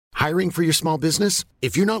Hiring for your small business?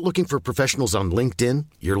 If you're not looking for professionals on LinkedIn,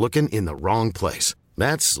 you're looking in the wrong place.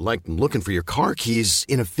 That's like looking for your car keys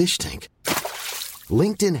in a fish tank.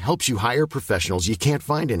 LinkedIn helps you hire professionals you can't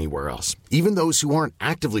find anywhere else, even those who aren't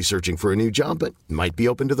actively searching for a new job but might be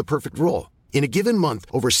open to the perfect role. In a given month,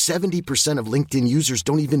 over 70% of LinkedIn users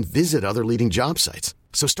don't even visit other leading job sites.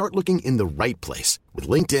 So start looking in the right place. With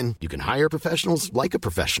LinkedIn, you can hire professionals like a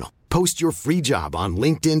professional. Post your free job on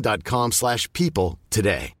linkedin.com/people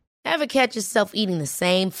today. Ever catch yourself eating the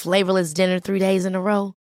same flavorless dinner 3 days in a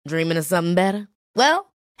row? Dreaming of something better?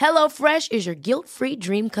 Well, HelloFresh is your guilt-free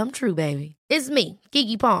dream come true, baby. It's me,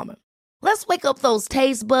 Keke Palmer. Let's wake up those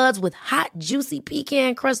taste buds with hot, juicy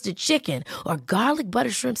pecan-crusted chicken or garlic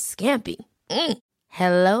butter shrimp scampi.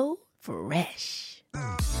 Hello Fresh.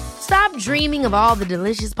 Stop dreaming of all the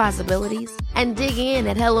delicious possibilities and dig in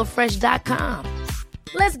at HelloFresh.com.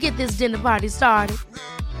 Let's get this dinner party started.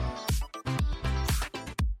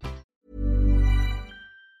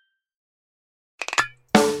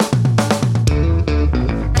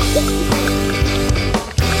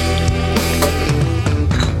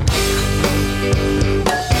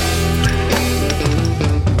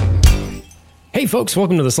 Hey folks,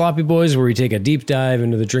 welcome to the Sloppy Boys, where we take a deep dive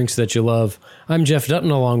into the drinks that you love. I'm Jeff Dutton,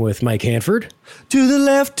 along with Mike Hanford. To the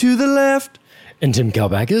left. And Tim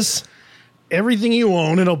Kalbakis. Everything you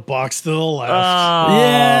own in a box to the left. Oh,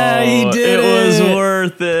 Yeah, he did it. It was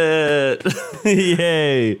worth it.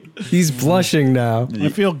 Yay. He's blushing now. I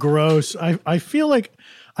feel gross. I feel like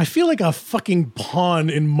a fucking pawn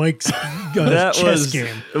in Mike's chess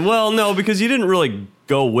game. Well, no, because you didn't really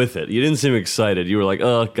go with it. You didn't seem excited. You were like,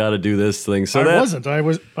 "Oh, gotta do this thing." So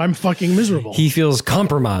I'm fucking miserable. He feels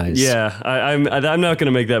compromised. Yeah, I'm not going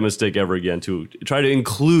to make that mistake ever again. To try to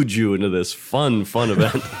include you into this fun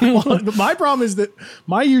event. Well, my problem is that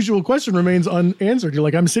my usual question remains unanswered. You're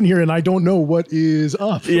like, I'm sitting here and I don't know what is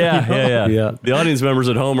up. Yeah. Yeah. The audience members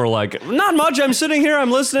at home are like, "Not much. I'm sitting here.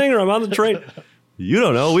 I'm listening, or I'm on the train." You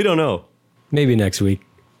don't know. We don't know. Maybe next week.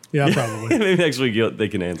 Yeah, probably. Maybe next week they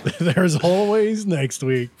can answer. There's always next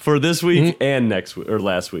week. For this week and next week, or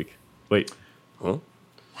last week. Wait.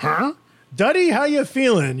 Huh? Duddy, how you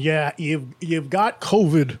feeling? Yeah, you've got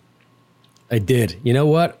COVID. I did. You know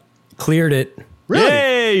what? Cleared it. Really?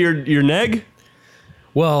 Hey, your neg?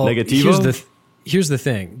 Well, Negativo? here's the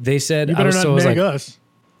thing. They said, You better not nag us.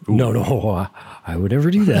 No, I would never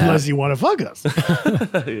do that. Unless you want to fuck us.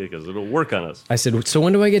 Because it'll work on us. I said, so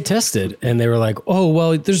when do I get tested? And they were like, oh,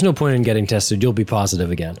 well, there's no point in getting tested. You'll be positive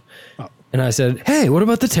again. Oh. And I said, hey, what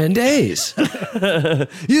about the 10 days?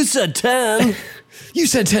 You said 10. You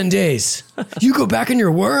said 10 days. You go back on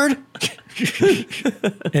your word?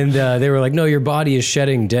 And they were like, no, your body is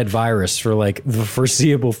shedding dead virus for like the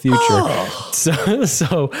foreseeable future. Oh.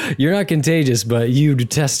 So you're not contagious, but you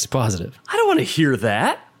test positive. I don't want to hear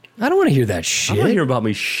that. I don't want to hear that shit. I don't want to hear about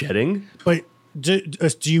me shedding. But do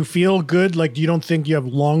you feel good? Like, you don't think you have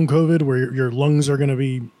long COVID where your lungs are going to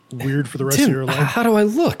be weird for the rest of your life? How do I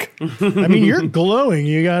look? I mean, you're glowing.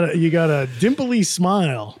 You got a dimply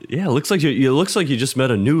smile. Yeah, it looks like you just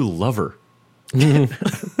met a new lover.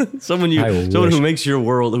 someone who makes your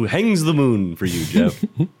world, who hangs the moon for you, Jeff.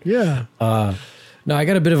 Yeah. No, I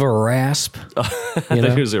got a bit of a rasp. I think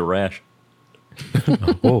it was a rash.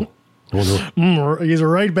 Whoa. He's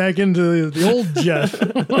right back into the old Jeff.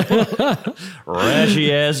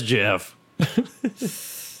 Rashy ass Jeff.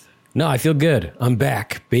 No, I feel good. I'm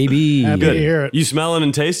back, baby. Happy to hear it. You smelling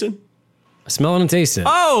and tasting? Smelling and tasting.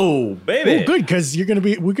 Oh, baby. Oh, good, because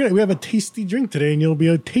we have a tasty drink today, and you'll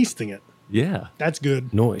be tasting it. Yeah. That's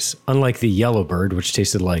good. Noise. Unlike the Yellowbird, which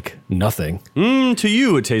tasted like nothing. To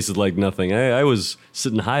you, it tasted like nothing. I was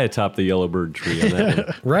sitting high atop the Yellowbird tree on that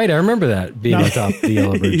one. Right, I remember that, being atop the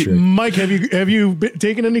Yellowbird tree. Mike, have you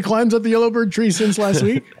taken any climbs up the Yellowbird tree since last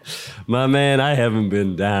week? My man, I haven't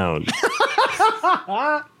been down.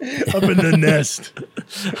 Up in the nest.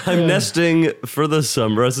 I'm nesting for the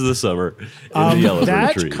rest of the summer in the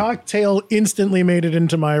Yellowbird tree. That cocktail instantly made it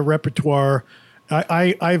into my repertoire.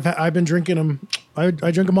 I've been drinking them. I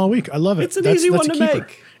drink them all week. I love it. It's an easy one to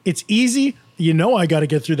make. It's easy. You know, I got to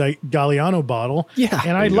get through that Galliano bottle. Yeah.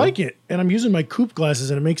 And I like it. And I'm using my coupe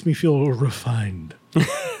glasses and it makes me feel refined.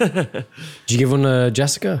 Did you give one to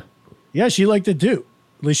Jessica? Yeah, she liked it too.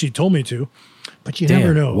 At least she told me to. But you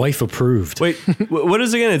never know. Wife approved. Wait, what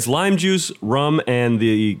is it again? It's lime juice, rum, and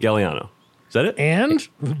the Galliano. Is that it? And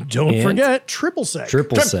don't forget triple sec.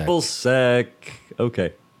 Triple sec.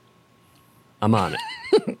 Okay. I'm on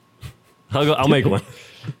it. I'll make one.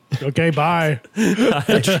 Okay, bye.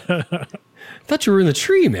 Thought you were in the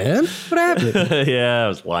tree, man. What happened? Yeah, I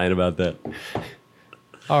was lying about that.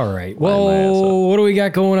 All right. Well, what do we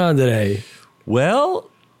got going on today?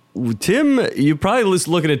 Well, Tim, you probably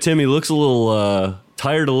looking at Tim. He looks a little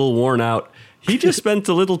tired, a little worn out. He just spent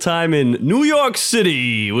a little time in New York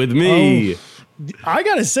City with me. I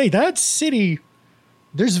gotta say, that city,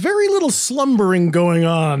 there's very little slumbering going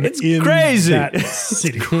on. It's in crazy. That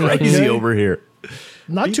city. Crazy over here.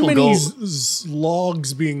 Not too many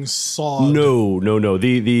logs being sawed. No.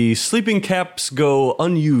 The sleeping caps go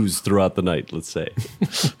unused throughout the night, let's say.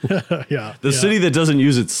 The city that doesn't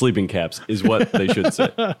use its sleeping caps is what they should say.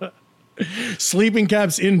 Sleeping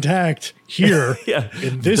caps intact here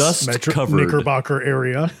in this Dust covered. Knickerbocker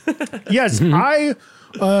area. Yes, I,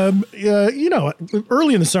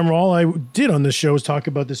 early in the summer, all I did on this show was talk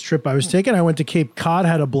about this trip I was taking. I went to Cape Cod,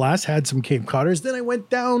 had a blast, had some Cape Codders. Then I went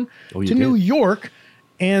down to New York.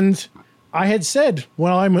 And I had said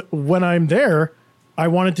when I'm there, I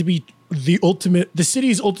wanted to be the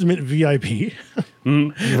city's ultimate VIP.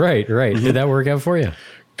 Right. Did that work out for you?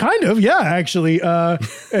 Kind of, yeah, actually.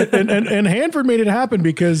 And Hanford made it happen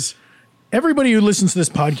because everybody who listens to this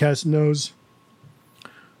podcast knows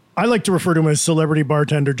I like to refer to him as celebrity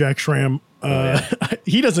bartender Jack Schramm.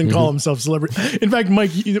 He doesn't call himself celebrity. In fact, Mike,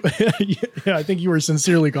 I think you were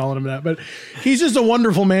sincerely calling him that, but he's just a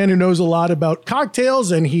wonderful man who knows a lot about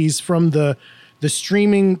cocktails, and he's from the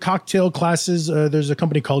streaming cocktail classes. There's a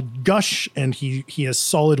company called Gush, and he has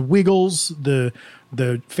Solid Wiggles, the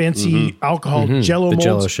fancy alcohol Jello molds. The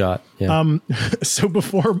Jello shot. Yeah. So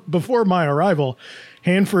before my arrival,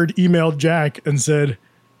 Hanford emailed Jack and said,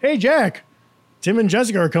 "Hey, Jack, Tim and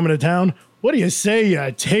Jessica are coming to town. What do you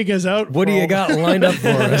say take us out? What do you got lined up for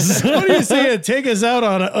us? What do you say take us out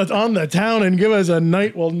on the town and give us a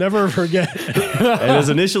night we'll never forget?" And his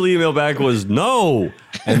initial email back was no.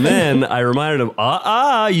 And then I reminded him,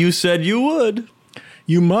 you said you would.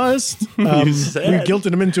 You must. We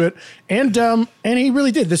guilted him into it, and he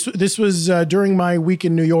really did. This was during my week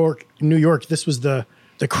in New York. This was the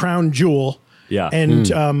crown jewel. Yeah,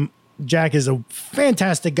 and Jack is a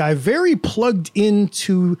fantastic guy, very plugged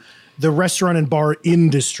into the restaurant and bar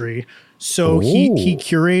industry. So he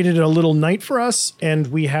curated a little night for us, and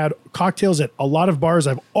we had cocktails at a lot of bars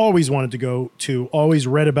I've always wanted to go to, always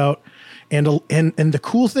read about. And the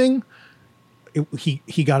cool thing,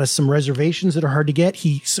 he got us some reservations that are hard to get.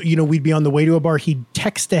 We'd be on the way to a bar. He'd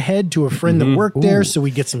text ahead to a friend that worked there, so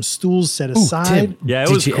we'd get some stools set aside. Tim, yeah, it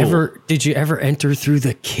was cool. Did you ever enter through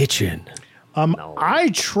the kitchen? No. I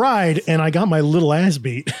tried, and I got my little ass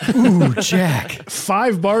beat. Ooh, Jack.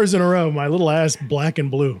 5 bars in a row, my little ass black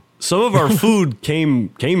and blue. Some of our food came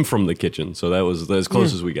from the kitchen, so that was as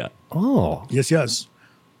close as we got. Oh. Yes.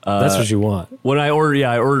 That's what you want. When I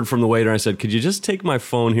ordered from the waiter. I said, "Could you just take my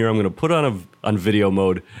phone here? I'm going to put it on video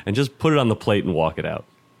mode and just put it on the plate and walk it out."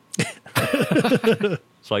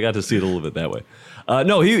 So I got to see it a little bit that way.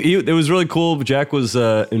 It was really cool. Jack was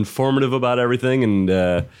informative about everything,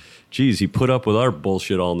 and he put up with our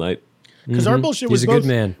bullshit all night. Because our bullshit was He's a good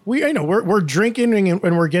man. We're drinking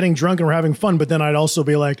and we're getting drunk and we're having fun, but then I'd also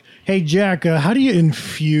be like, "Hey, Jack, how do you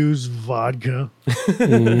infuse vodka?"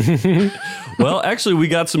 Well, actually, we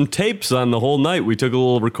got some tapes on the whole night. We took a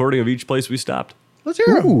little recording of each place we stopped. Let's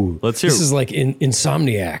hear it. Ooh, Let's hear. This is like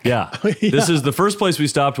Insomniac. Yeah. This is the first place we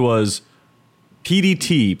stopped was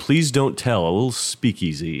PDT. Please Don't Tell, a little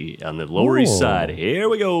speakeasy on the Lower East Side. Here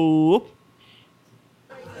we go.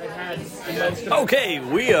 Okay,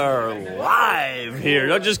 we are live here.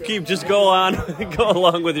 Don't just go on, go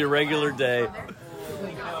along with your regular day.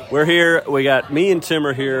 We're here. We got me and Tim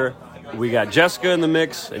are here. We got Jessica in the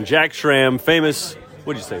mix and Jack Schramm, famous.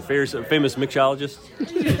 What'd you say? Famous mixologist.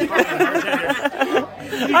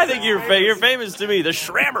 I think you're famous to me, the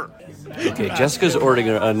Schrammer. Okay, Jessica's ordering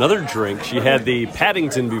another drink. She had the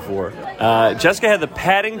Paddington before. Jessica had the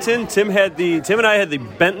Paddington. Tim and I had the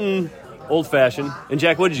Benton Old Fashioned. And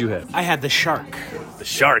Jack, what did you have? I had the Shark. The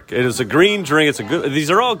Shark. It is a green drink. These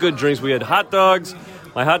are all good drinks. We had hot dogs.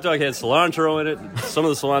 My hot dog had cilantro in it. Some of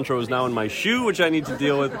the cilantro is now in my shoe, which I need to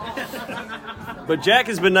deal with. But Jack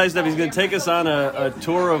has been nice enough. He's going to take us on a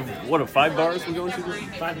tour of, 5 bars we're going to?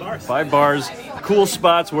 5 bars. 5 bars. Cool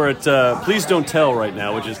spots. We're at Please Don't Tell right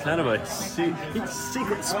now, which is kind of a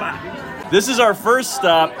secret spot. This is our first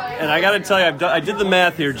stop, and I got to tell you, I did the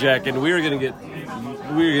math here, Jack, and we were going to get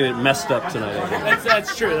messed up tonight, I think.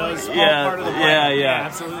 That's true. That was all part of the plan. Yeah.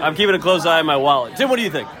 Absolutely. I'm keeping a close eye on my wallet. Tim, what do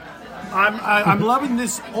you think? I'm loving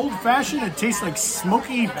this old fashioned. It tastes like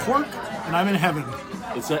smoky pork, and I'm in heaven.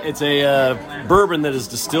 It's a bourbon that is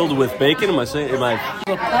distilled with bacon. Am I saying?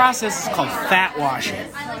 The process is called fat washing,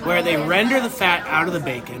 where they render the fat out of the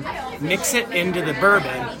bacon, mix it into the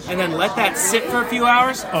bourbon, and then let that sit for a few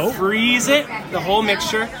hours, freeze it, the whole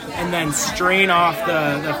mixture, and then strain off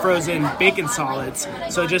the frozen bacon solids.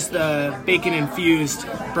 So just the bacon-infused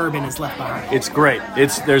bourbon is left behind. It's great.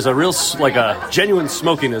 There's a real, like a genuine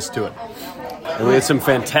smokiness to it. And we had some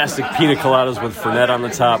fantastic pina coladas with Fernet on the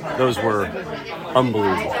top. Those were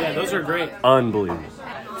unbelievable. Yeah, those are great. Unbelievable.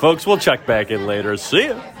 Folks, we'll check back in later. See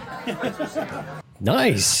ya.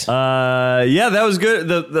 Nice. Yeah, that was good.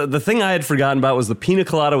 The thing I had forgotten about was the pina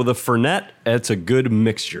colada with a Fernet. It's a good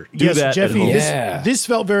mixture. Do that Jeffy, at home. this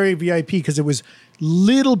felt very VIP because it was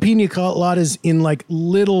little pina coladas in like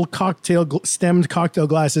little stemmed cocktail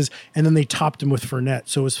glasses, and then they topped them with Fernet.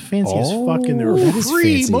 So it was fancy as fuck, and they were that is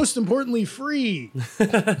free. fancy. Most importantly, free.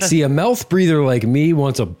 See, a mouth breather like me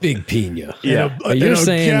wants a big pina. Yeah. But you're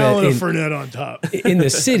saying gallon that of Fernet on top. in the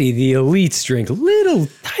city, the elites drink little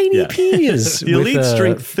tiny pinas. The with, elites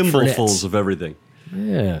drink thimblefuls Fernets. of everything.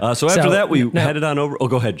 Yeah. So after that, we now- headed on over. Oh,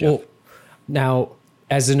 go ahead, Jeff. Well, now,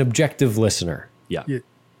 as an objective listener, yeah.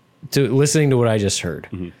 to listening to what I just heard,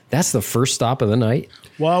 Mm-hmm. that's the first stop of the night.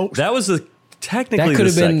 Well, That was technically That could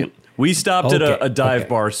the have been- second. We stopped at Okay, a dive okay.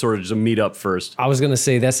 bar sort of to meet up first. I was going to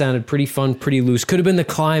say that sounded pretty fun, pretty loose. Could have been the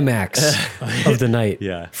climax of the night.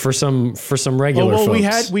 Yeah. For some regular well,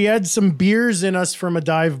 folks. we had some beers in us from a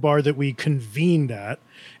dive bar that we convened at,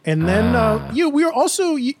 and then we were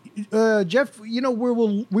also Jeff. You know,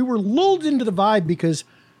 we were lulled into the vibe because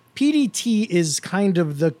PDT is kind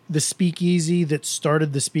of the speakeasy that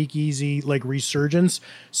started the speakeasy like resurgence.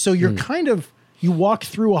 So you're kind of. You walk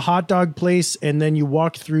through a hot dog place and then you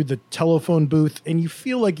walk through the telephone booth and you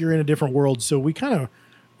feel like you're in a different world. So we were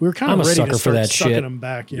kind I'm of a ready sucker to for start that sucking shit. them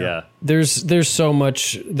back. Yeah. There's so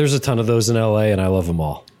much. There's a ton of those in LA, and I love them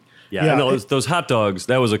all. Yeah. Yeah. And those hot dogs,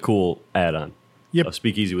 that was a cool add-on. Yep. A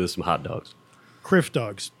speakeasy with some hot dogs. Criff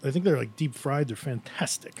dogs. I think they're like deep fried. They're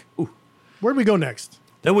fantastic. Ooh. Where do we go next?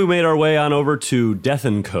 Then we made our way on over to Death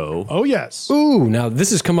 & Co. Oh, yes. Ooh, now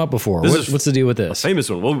this has come up before. This is What's the deal with this?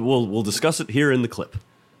 Famous one. We'll discuss it here in the clip.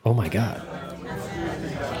 Oh my god.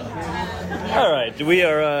 All right, we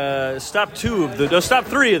are stop three of the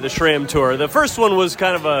Shram tour. The first one was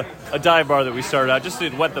kind of a dive bar that we started out, just to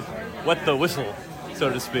wet the whistle,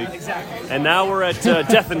 so to speak. Exactly. And now we're at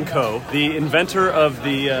Death & Co. The inventor of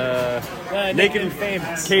the Naked and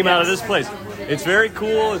Famous came out of this place. It's very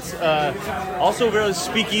cool. It's also very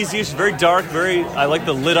speakeasy. It's very dark. I like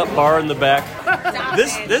the lit up bar in the back.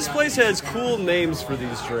 This place has cool names for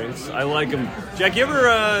these drinks. I like them. Jack,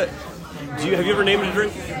 have you ever named a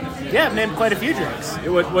drink? Yeah, I've named quite a few drinks.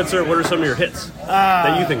 What are some of your hits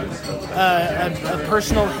that you think of? A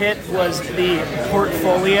personal hit was the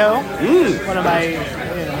Portfolio, one of my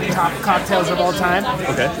top cocktails of all time.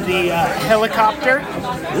 Okay. The Helicopter.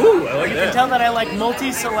 Ooh, I like You that. can tell that I like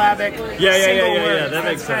multi-syllabic single words. That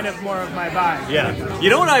makes That's kind sense. of more of my vibe. Yeah. You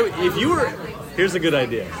know what? Here's a good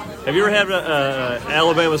idea. Have you ever had a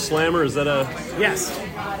Alabama Slammer? Is that Yes.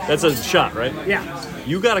 that's a shot, right? Yeah.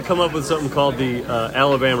 You got to come up with something called the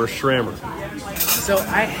Alabama Shrammer. So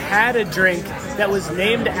I had a drink that was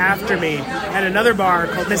named after me at another bar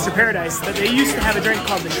called Mr. Paradise, but they used to have a drink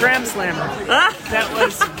called the Shram Slammer. That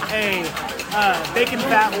was a bacon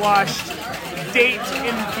fat washed, date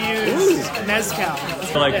infused mezcal.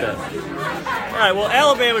 I like that. All right, well,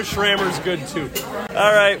 Alabama Shrammer's good too.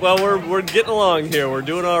 All right, well, we're getting along here. We're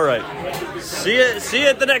doing all right. See you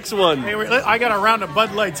at the next one. Hey, I got a round of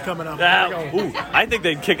Bud Lights coming up. I think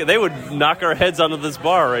they'd kick it. They would knock our heads onto this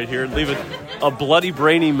bar right here and leave it a bloody,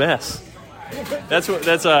 brainy mess. That's.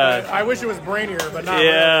 I wish it was brainier, but not.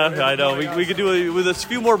 Yeah, really. I know. We could do it with a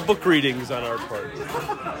few more book readings on our part.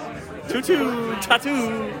 Tutu,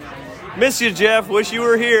 tattoo. Miss you, Jeff. Wish you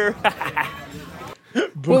were here.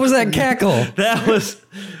 What was that cackle? That was.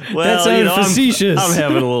 Well, That sounded facetious. I'm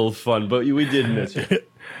having a little fun, but we did miss you.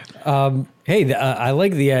 Hey, I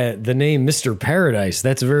like the name Mr. Paradise.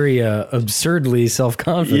 That's very absurdly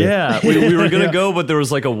self-confident. Yeah, we were gonna go, but there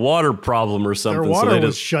was like a water problem or something. Their water so they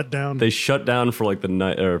was just shut down. They shut down for like the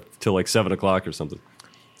night or till like 7 o'clock or something.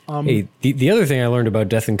 Hey, the other thing I learned about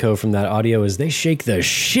Death & Co. from that audio is they shake the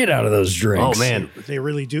shit out of those drinks. Oh man, They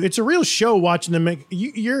really do. It's a real show watching them make.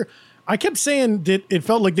 I kept saying that it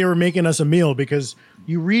felt like they were making us a meal because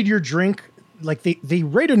you read your drink. Like they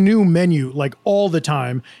write a new menu like all the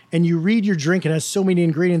time, and you read your drink and it has so many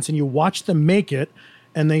ingredients, and you watch them make it,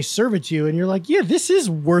 and they serve it to you, and you're like, yeah, this is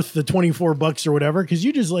worth the $24 or whatever because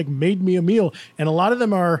you just like made me a meal. And a lot of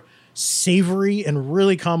them are savory and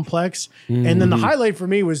really complex. And then the highlight for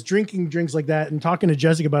me was drinking drinks like that and talking to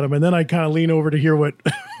Jessica about them. And then I kind of lean over to hear what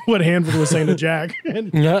Hanford was saying to Jack.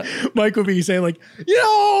 And Mike would be saying like,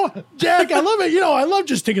 Jack, I love it. I love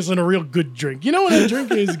just taking some a real good drink. When a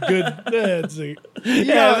drink is good, if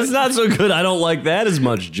it's not so good, I don't like that as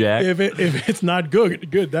much, Jack. If it's not good,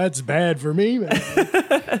 that's bad for me, man.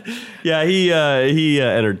 Yeah, he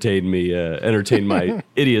entertained my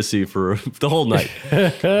idiocy for the whole night.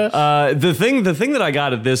 The thing that I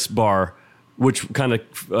got at this bar, which kind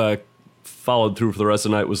of followed through for the rest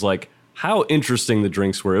of the night, was like how interesting the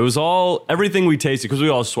drinks were. It was everything we tasted, because we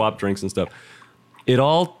all swapped drinks and stuff. It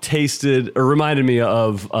all tasted or reminded me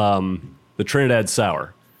of the Trinidad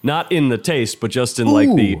Sour. Not in the taste, but just in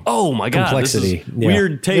like the, oh my God, complexity. This is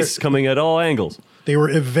weird tastes coming at all angles. They were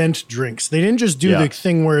event drinks. They didn't just do the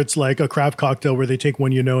thing where it's like a craft cocktail where they take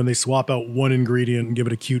one and they swap out one ingredient and give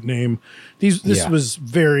it a cute name. This was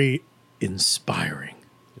very inspiring.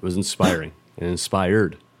 It was inspiring and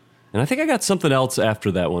inspired. And I think I got something else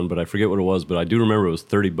after that one, but I forget what it was. But I do remember it was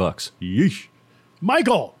 $30. Yeesh.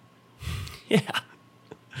 Michael. Yeah.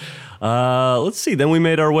 Let's see. Then we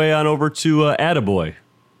made our way on over to Attaboy.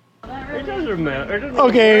 It doesn't matter.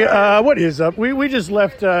 Okay, what is up? We just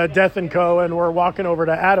left Death & Co. and we're walking over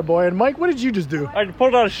to Attaboy. And Mike, what did you just do? I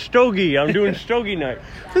pulled out a stogie. I'm doing stogie night.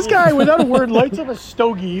 This guy, without a word, lights up a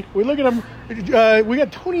stogie. We look at him. We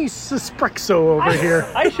got Tony Sesprexo over here.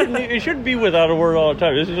 It shouldn't be without a word all the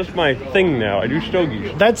time. This is just my thing now. I do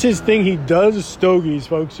stogies. That's his thing. He does stogies,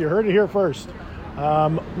 folks. You heard it here first.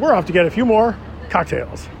 We're off to get a few more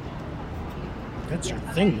cocktails. That's your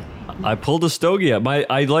thing. I pulled a stogie out.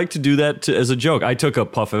 I like to do that as a joke. I took a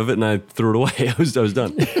puff of it and I threw it away. I was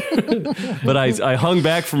done. But I hung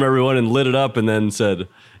back from everyone and lit it up and then said,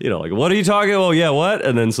 like, what are you talking about? Oh, yeah, what?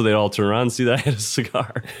 And then so they'd all turn around and see that I had a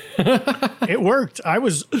cigar. It worked. I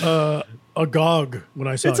was agog when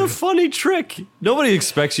I saw it. It's a funny trick. Nobody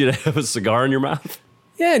expects you to have a cigar in your mouth.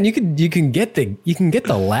 Yeah, and you can get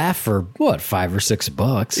the laugh for what, $5 or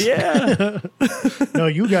 $6. Yeah. No,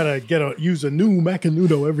 you gotta use a new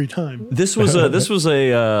Macanudo every time. This was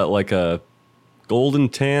a like a golden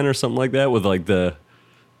tan or something like that with like the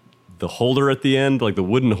holder at the end, like the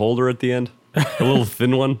wooden holder at the end, a little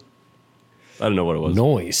thin one. I don't know what it was.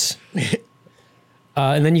 Noise.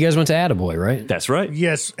 And then you guys went to Attaboy, right? That's right.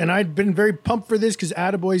 Yes, and I'd been very pumped for this because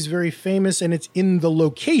Attaboy is very famous, and it's in the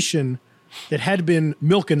location that had been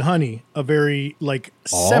Milk and Honey, a very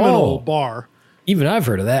seminal bar. Even I've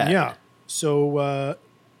heard of that. Yeah. So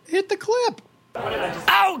hit the clip.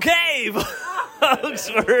 Okay, folks,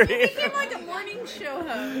 we're here. Became like a morning show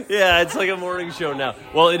host. Yeah, it's like a morning show now.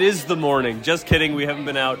 Well, it is the morning. Just kidding. We haven't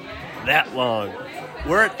been out that long.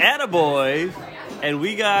 We're at Attaboy, and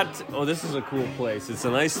we got. Oh, this is a cool place. It's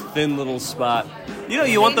a nice thin little spot.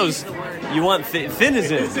 You want those. You want thin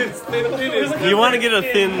is it? You want to get a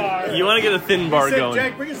thin. You want to get a thin bar going.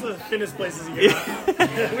 Jack, bring us to the thinnest places you got.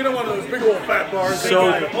 We don't want those big old fat bars.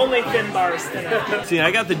 So Only thin bars thinner. see, I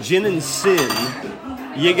got the gin and sin.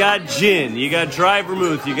 You got gin. You got dry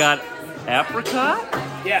vermouth. You got apricot.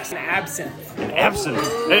 Yes, an absinthe. An absinthe.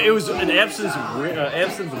 It was an absinthe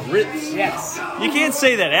Ritz. Yes. You can't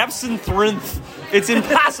say that. Absinthe. It's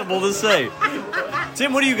impossible to say.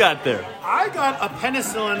 Tim, what do you got there? I got a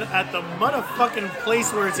penicillin at the motherfucking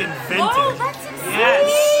place where it's invented. Oh, that's insane.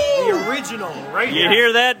 Yes, the original, right You here.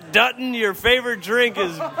 hear that, Dutton? Your favorite drink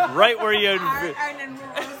is right where you.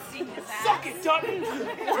 Suck it, Dutton.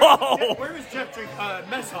 Whoa! Where was Jeff drink?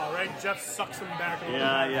 Mess hall, right? Jeff sucks him back.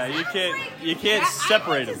 Yeah. You can't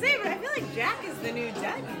separate I them. say, but I feel like Jack is the new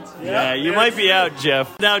Dutton. Yeah, you might be out,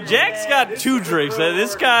 Jeff. Now Jack's got 2 drinks.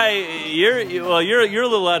 This guy, you're a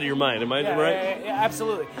little out of your mind. Am I right? Yeah,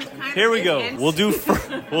 absolutely. Here we go. We'll do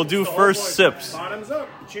first sips. Bottoms up.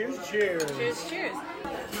 Cheers, cheers. Cheers, cheers.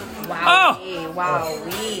 Oh! Wow.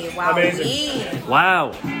 Amazing.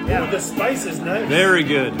 Wow. Yeah, the spice is nice. Very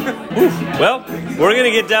good. Oof. Well, we're going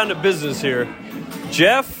to get down to business here.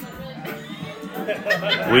 Jeff,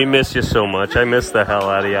 we miss you so much. I miss the hell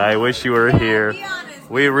out of you. I wish you were here. Be honest.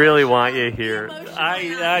 We really want you here.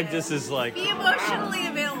 Emotionally This is like, Be emotionally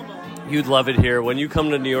available. you'd love it here. When you come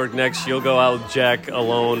to New York next, you'll go out with Jack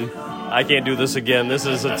alone. I can't do this again. This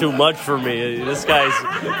is too much for me. This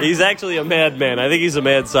he's actually a madman. I think he's a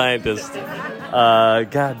mad scientist.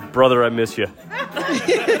 God, brother, I miss you.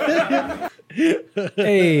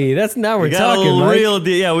 Hey, that's now we're Got a talking, little Mike. real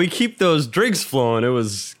deal. Yeah, we keep those drinks flowing.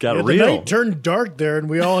 It got The real. night turned dark there, and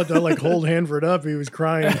we all had to hold Hanford up. He was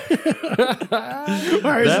crying.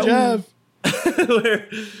 Where's Jeff?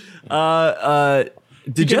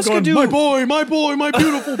 Did Jessica going, do my boy, my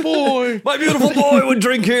beautiful boy? My beautiful boy would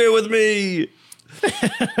drink here with me.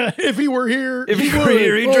 If he were here, If he were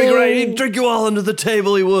here, he'd drink right. He'd drink you all under the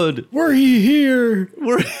table. He would. Were he here?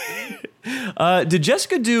 Did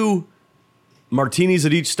Jessica do martinis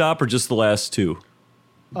at each stop or just the last two?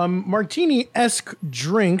 Martini-esque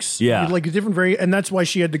drinks. Yeah. Like a different and that's why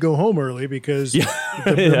she had to go home early because the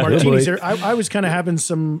Yeah. martinis boy. are, I was kind of having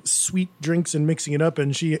some sweet drinks and mixing it up,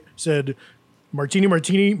 and she said, martini,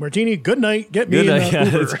 good night, get me Good in night. that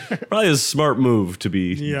Yeah, Uber. it's probably a smart move to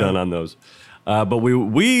be done on those. But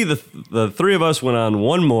the three of us went on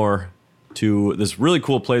one more to this really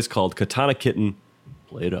cool place called Katana Kitten.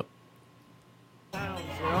 Play it up. All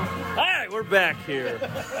right, we're back here.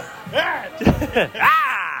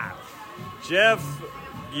 Jeff,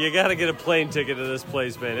 you got to get a plane ticket to this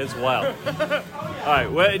place, man. It's wild. All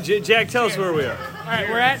right, Jack, tell us where we are. All right,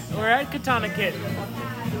 we're at Katana Kitten,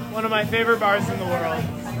 one of my favorite bars in the world.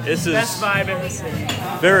 This is Best vibe in the city.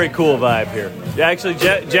 very cool vibe here. Yeah, actually,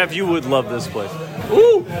 Jeff, you would love this place.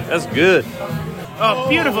 Ooh, that's good. Oh,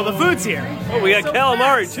 beautiful! The food's here. Oh, we got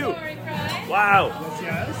calamari too. Wow.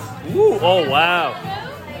 Ooh, oh wow.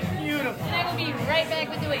 Beautiful. I will be right back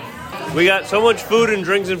with the wings. We got so much food and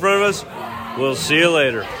drinks in front of us. We'll see you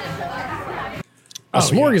later. A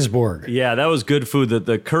smorgasbord. Yeah, that was good food.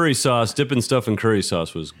 The curry sauce, dipping stuff in curry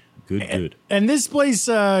sauce was good. And this place,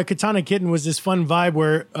 Katana Kitten, was this fun vibe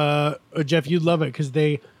where Jeff, you'd love it because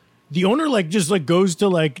the owner just goes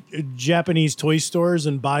to Japanese toy stores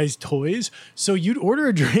and buys toys. So you'd order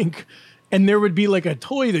a drink, and there would be a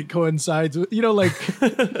toy that coincides with Like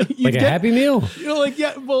a Happy Meal?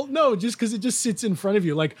 No, just because it just sits in front of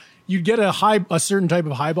you. You'd get a certain type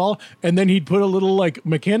of highball, and then he'd put a little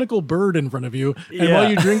mechanical bird in front of you, and while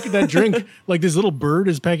you drink that drink, this little bird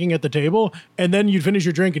is pecking at the table, and then you'd finish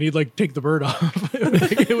your drink, and he'd take the bird off.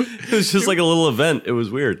 It was just like a little event. It was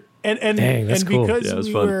weird. And Dang, that's cool. because Yeah, it was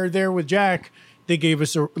we fun. were there with Jack, they gave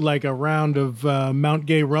us a round of Mount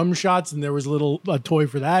Gay rum shots, and there was a toy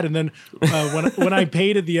for that. And then when I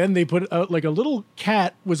paid at the end, they put out a little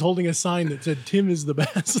cat was holding a sign that said "Tim is the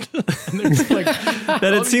best." And they're just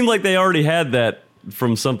That it seemed like they already had that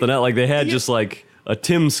from something else. Like they had just a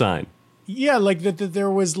Tim sign. yeah, that there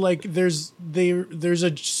was there's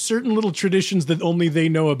a certain little traditions that only they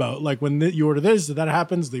know about. When you order this, that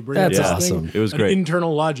happens. They bring That's out this awesome. thing. It was An great.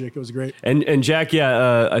 internal logic. It was great. And Jack,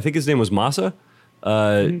 I think his name was Masa.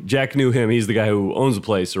 Jack knew him. He's the guy who owns the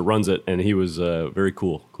place or runs it, and he was very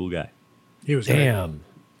cool guy. He was great. Damn.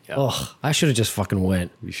 Ugh, I should have just fucking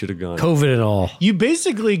went. We should have gone. COVID and all. You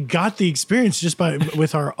basically got the experience just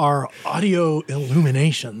with our audio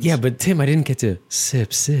illuminations. Yeah, but Tim, I didn't get to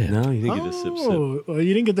sip. No, you didn't get to sip. Oh, well,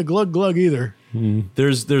 you didn't get the glug either.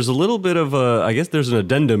 There's a little bit of I guess there's an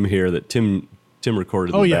addendum here that Tim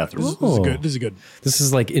recorded in Oh the yeah, bathroom. this is good. This is good. This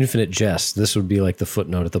is like infinite jest. This would be the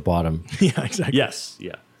footnote at the bottom. Yeah, exactly. Yes,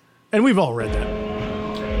 yeah. And we've all read that.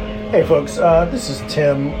 Hey folks, this is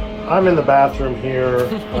Tim. I'm in the bathroom here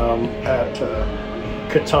at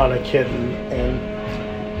Katana Kitten, and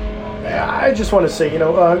I just want to say,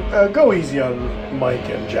 go easy on Mike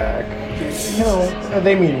and Jack.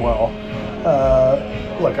 They mean well.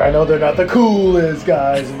 Look, I know they're not the coolest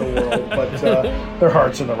guys in the world, but their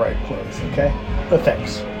heart's in the right place, okay? But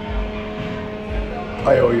thanks.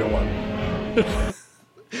 I owe you one.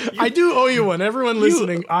 I do owe you one. Everyone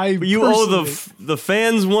listening, You owe the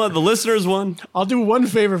fans one, the listeners one. I'll do one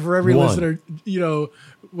favor for every One. listener,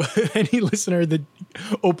 any listener that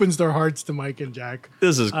opens their hearts to Mike and Jack.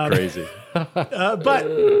 This is crazy.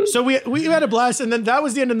 But so we had a blast, and then that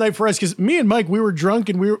was the end of the night for us because me and Mike, we were drunk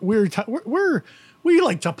and we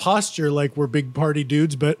like to posture like we're big party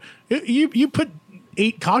dudes, but you put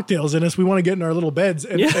 8 cocktails in us, we want to get in our little beds,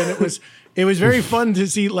 and it was very fun to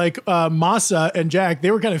see Masa and Jack.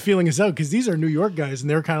 They were kind of feeling us out because these are New York guys, and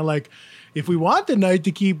they're kind of like, if we want the night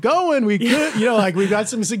to keep going, we could, we got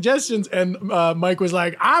some suggestions. And Mike was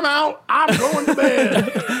like, I'm out. I'm going to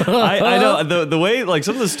bed. I know the way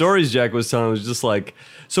some of the stories Jack was telling was just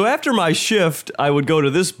so after my shift, I would go to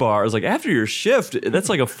this bar. I was like, after your shift, that's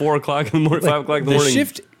like a 4 o'clock in the morning, 5 o'clock in the morning.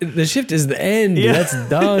 The shift is the end. Yeah. That's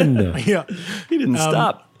done. Yeah. He didn't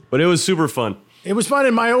stop, but it was super fun. It was fun,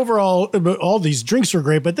 and my overall, all these drinks were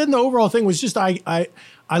great. But then the overall thing was just I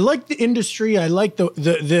like the industry. I like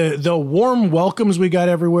the warm welcomes we got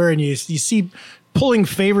everywhere, and you see pulling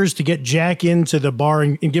favors to get Jack into the bar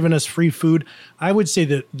and giving us free food. I would say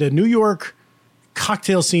that the New York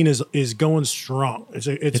cocktail scene is going strong.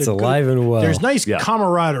 It's alive and well. There's nice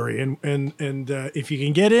camaraderie, and if you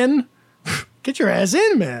can get in, get your ass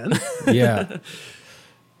in, man. Yeah.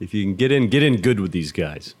 If you can get in good with these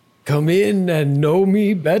guys. Come in and know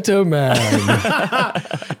me better, man.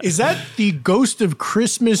 Is that the Ghost of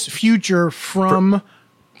Christmas Future from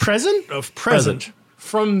present Present.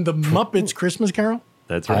 from the Muppets Christmas Carol.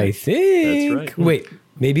 That's right. I think. That's right. Wait,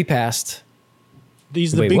 maybe past.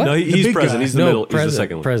 He's the Wait, big. what? No, the he's big present. guy. He's the middle. He's the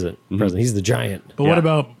second one. Present. He's the giant. But what Yeah.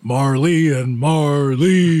 about Marley and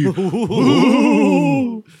Marley?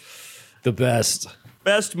 The best.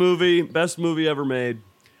 Best movie ever made.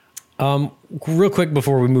 Real quick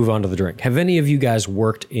before we move on to the drink, have any of you guys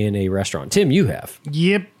worked in a restaurant? Tim, you have.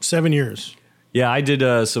 Yep, 7 years. Yeah, I did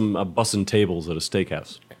some bussin' tables at a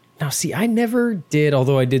steakhouse. Now, see, I never did,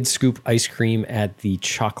 although I did scoop ice cream at the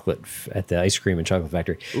ice cream and chocolate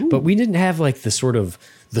factory. But we didn't have like the sort of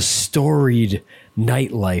the storied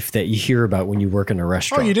nightlife that you hear about when you work in a Oh,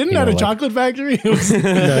 restaurant. you didn't know, at a like- chocolate factory? It was,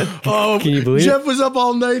 oh, Can you believe Jeff was up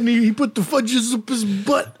all night and he put the fudges up his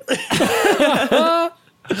butt.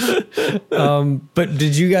 But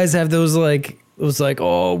did you guys have those like, it was like,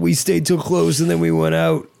 oh, we stayed till close and then we went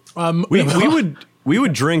out? We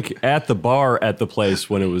would drink at the bar at the place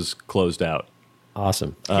when it was closed out.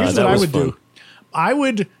 Awesome. Here's that what I was would fun.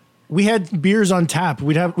 do. We had beers on tap.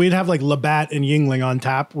 We'd have like Labatt and Yingling on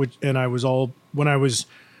tap, when I was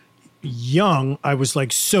young, I was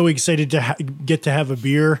like so excited to get to have a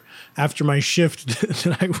beer after my shift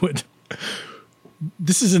that I would.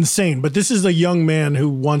 This is insane, but this is a young man who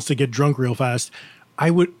wants to get drunk real fast.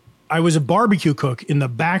 I was a barbecue cook in the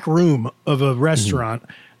back room of a restaurant,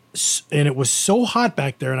 and it was so hot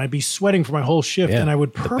back there, and I'd be sweating for my whole shift, Yeah, and I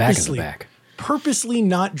would the back of the back. purposely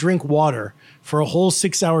not drink water for a whole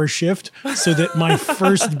 6-hour shift so that my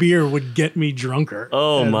first beer would get me drunker.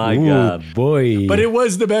 Oh my Ooh, God. boy. But it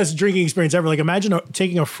was the best drinking experience ever. Like imagine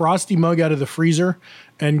taking a frosty mug out of the freezer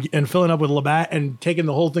and filling up with Labatt and taking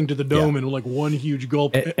the whole thing to the dome in like one huge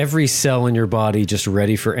gulp. Every cell in your body just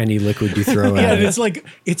ready for any liquid you throw Yeah, at and it. it's like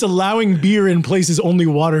it's allowing beer in places only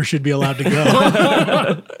water should be allowed to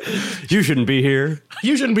go. You shouldn't be here.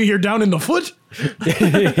 You shouldn't be here down in the foot.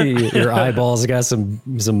 Your eyeballs got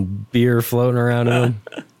some beer floating around in them.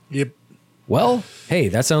 Yep. Well, hey,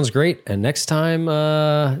 that sounds great. And next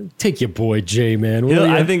time, take your boy Jay, man. Will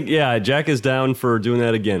ya? I think, Jack is down for doing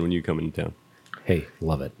that again when you come into town. Hey,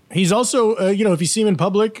 love it. He's also, if you see him in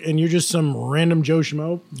public and you're just some random Joe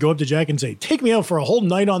Schmo, go up to Jack and say, "Take me out for a whole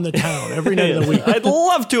night on the town every night of the week." I'd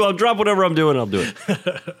love to. I'll drop whatever I'm doing. I'll do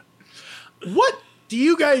it. What do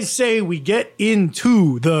you guys say we get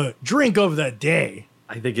into the drink of the day?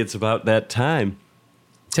 I think it's about that time.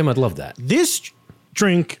 Tim, I'd love that. This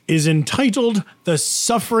drink is entitled the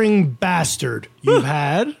Suffering Bastard. You've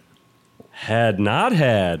had, Had not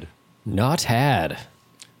had. Not had.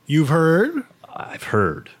 you've heard. I've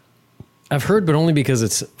heard. I've heard, but only because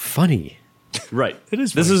it's funny. Right. It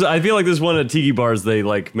is This funny. is. I feel like this is one at tiki bars. They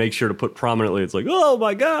like make sure to put prominently. It's like, oh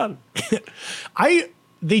my God.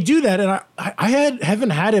 They do that, and I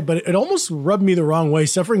haven't had it, but it almost rubbed me the wrong way.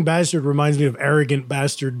 Suffering Bastard reminds me of Arrogant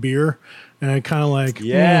Bastard beer, and I kind of like,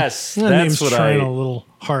 Yes, that that's name's what trying I- a little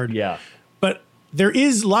hard. Yeah. But there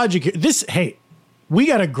is logic here. We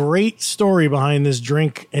got a great story behind this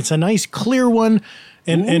drink. It's a nice clear one,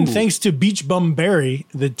 and thanks to Beach Bum Barry,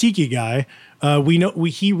 the tiki guy,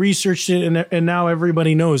 he researched it, and now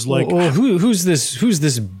everybody knows. Like, Well, who's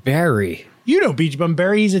this Barry? you know, Beach Bum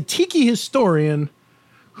Barry. He's a tiki historian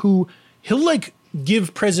who he'll like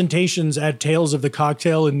give presentations at Tales of the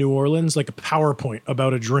Cocktail in New Orleans, like a PowerPoint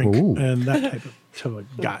about a drink and that type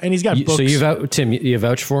of guy. And he's got books. So Tim, you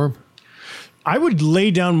vouch for him? I would lay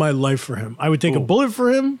down my life for him. I would take a bullet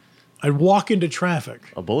for him. I'd walk into traffic.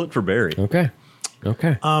 A bullet for Barry. Okay.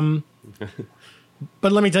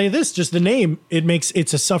 But let me tell you this, just the name,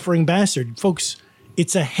 it's a Suffering Bastard. Folks,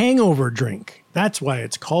 it's a hangover drink. That's why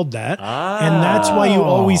it's called that. And that's why you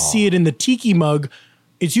always see it in the tiki mug.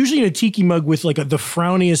 It's usually in a tiki mug with like the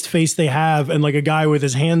frowniest face they have and like a guy with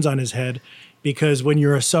his hands on his head. Because when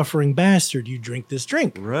you're a suffering bastard, you drink this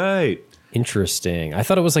drink. Right. Interesting. I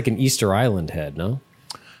thought it was like an Easter Island head, no?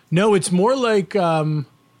 No, it's more like what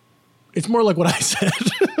I said.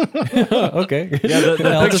 Okay. Yeah,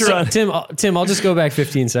 the picture on Tim, I'll just go back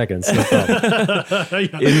 15 seconds. No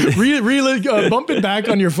problem. Bump it back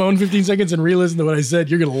on your phone 15 seconds and re-listen to what I said.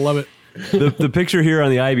 You're gonna love it. the picture here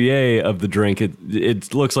on the IBA of the drink,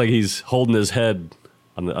 it looks like he's holding his head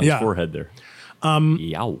on his forehead there.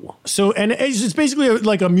 Yow. So, and it's basically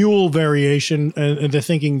like a mule variation, and the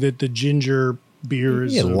thinking that the ginger beer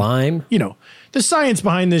is lime. You know, the science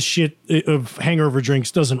behind this shit of hangover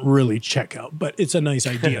drinks doesn't really check out, but it's a nice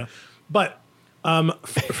idea. But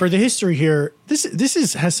for the history here,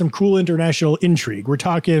 this has some cool international intrigue. We're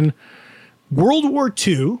talking World War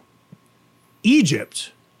II,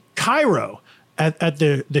 Egypt, Cairo, at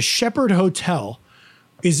the Shepherd Hotel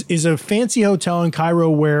is a fancy hotel in Cairo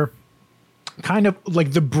where kind of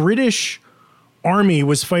like the British army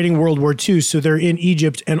was fighting World War II, so they're in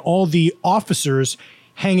Egypt, and all the officers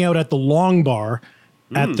hang out at the Long Bar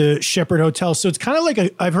at the Shepherd Hotel. So it's kind of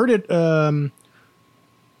like I've heard it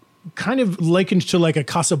kind of likened to like a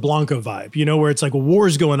Casablanca vibe, you know, where it's like a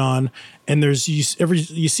war's going on, and there's you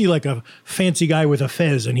see like a fancy guy with a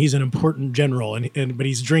fez, and he's an important general, but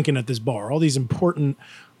he's drinking at this bar. All these important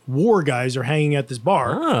war guys are hanging at this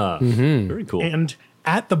bar. Very cool. And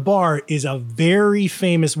at the bar is a very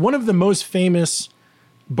famous, one of the most famous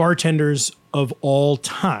bartenders of all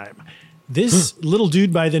time. This little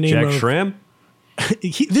dude by the name Jack of Schramm?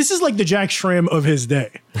 this is like the Jack Schramm of his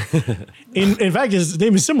day. In fact, his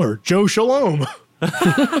name is similar, Joe Shalom. Joe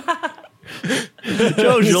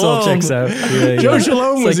This all Shalom. checks out. Yeah, Joe yeah.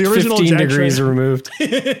 Shalom It's was like the original 15 Jack degrees Schramm. removed.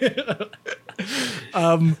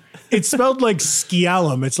 It's spelled like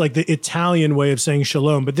Schialum. It's like the Italian way of saying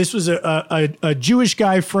shalom. But this was a Jewish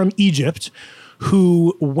guy from Egypt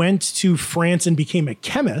who went to France and became a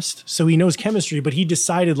chemist. So he knows chemistry, but he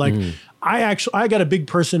decided like, I got a big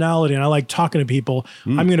personality and I like talking to people.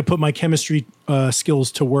 I'm going to put my chemistry skills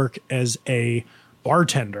to work as a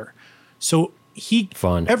bartender. So he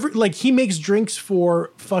he makes drinks for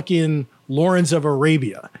fucking Lawrence of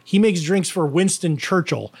Arabia. He makes drinks for Winston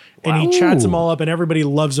Churchill, and he chats them all up, and everybody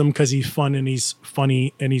loves him because he's fun and he's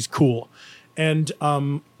funny and he's cool. And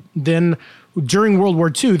then during World War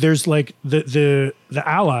II, there's like the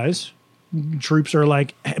Allies troops are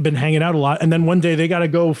like been hanging out a lot, and then one day they got to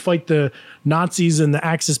go fight the Nazis and the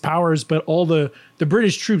Axis powers, but all the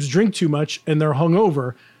British troops drink too much and they're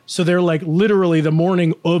hungover, so they're like literally the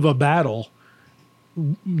morning of a battle.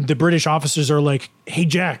 The British officers are like, "Hey,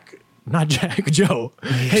 Jack, not Jack, Joe.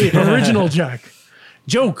 Hey, original Jack.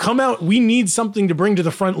 Joe, come out. We need something to bring to the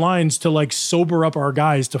front lines to like sober up our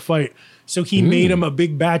guys to fight." So he made him a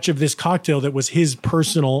big batch of this cocktail that was his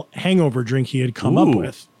personal hangover drink he had come up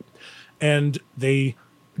with. And they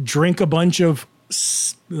drink a bunch of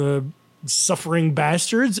suffering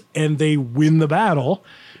bastards and they win the battle.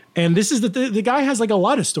 And this is the guy has like a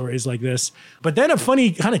lot of stories like this, but then a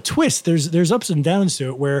funny kind of twist. There's ups and downs to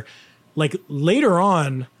it where like later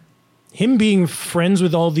on, him being friends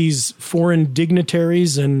with all these foreign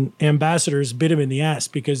dignitaries and ambassadors bit him in the ass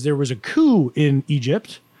because there was a coup in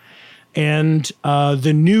Egypt, and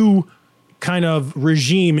the new kind of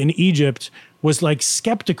regime in Egypt was like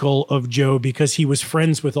skeptical of Joe because he was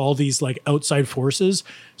friends with all these like outside forces.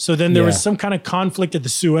 So then there was some kind of conflict at the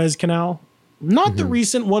Suez Canal. Not the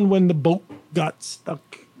recent one when the boat got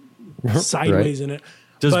stuck sideways in it.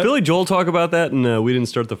 Does Billy Joel talk about that in We Didn't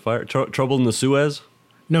Start the Fire? Trouble in the Suez?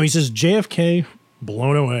 No, he says JFK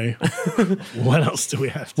blown away. What else do we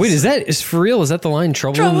have? Wait, is for real? Is that the line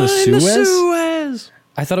Trouble in the Suez?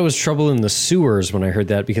 I thought it was Trouble in the Sewers when I heard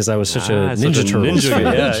that because I was such a Ninja Turtles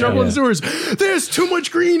fan. Trouble in the Sewers. There's too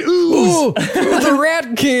much green ooze. The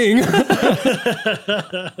Rat King.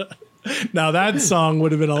 Now that song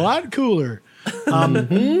would have been a lot cooler.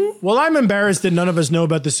 Well, I'm embarrassed that none of us know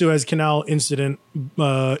about the Suez Canal incident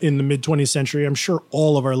in the mid 20th century. I'm sure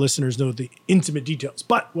all of our listeners know the intimate details.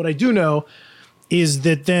 But what I do know is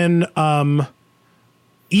that then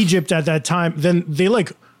Egypt at that time, then they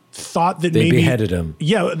like thought that They maybe beheaded him.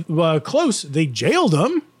 Yeah, close. They jailed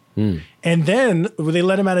him, and then they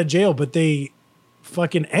let him out of jail, but they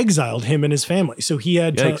fucking exiled him and his family. So he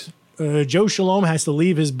had Joe Shalom has to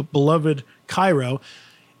leave his beloved Cairo.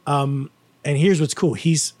 And here's what's cool.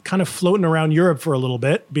 He's kind of floating around Europe for a little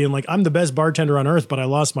bit, being like, I'm the best bartender on earth, but I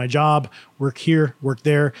lost my job, work here, work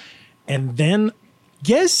there. And then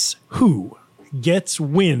guess who gets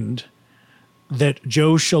wind that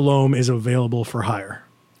Joe Shalom is available for hire?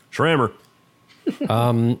 Schrammer.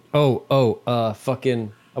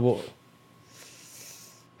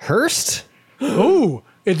 Hearst? Oh,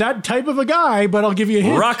 that type of a guy, but I'll give you a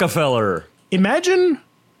hint. Rockefeller. Imagine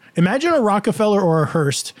a Rockefeller or a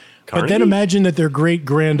Hearst, but then imagine that their great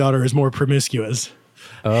granddaughter is more promiscuous.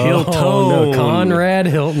 Hilton. No, Conrad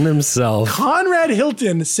Hilton himself. Conrad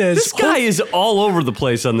Hilton says This guy is all over the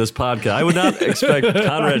place on this podcast. I would not expect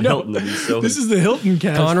Conrad Hilton to be so. This is the Hilton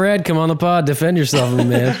cast. Conrad, come on the pod. Defend yourself,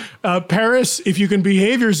 man. Paris, if you can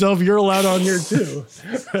behave yourself, you're allowed on here too.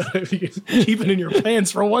 If you can keep it in your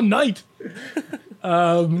pants for one night.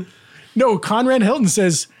 No, Conrad Hilton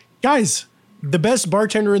says, guys, the best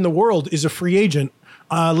bartender in the world is a free agent.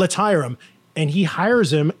 Let's hire him. And he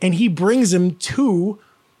hires him and he brings him to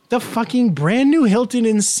the fucking brand new Hilton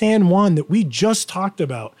in San Juan that we just talked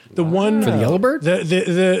about. The one For the Yellowbird?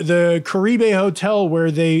 The Caribe Hotel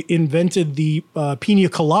where they invented the pina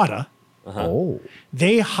colada. Oh.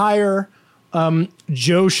 They hire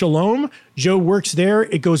Joe Shalom. Joe works there.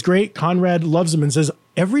 It goes great. Conrad loves him and says,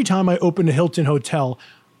 every time I open a Hilton hotel,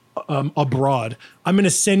 abroad. I'm going to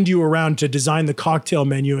send you around to design the cocktail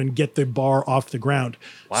menu and get the bar off the ground.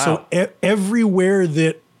 Wow. So everywhere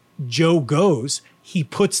that Joe goes, he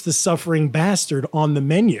puts the Suffering Bastard on the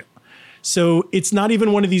menu. So it's not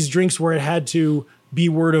even one of these drinks where it had to be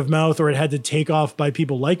word of mouth or it had to take off by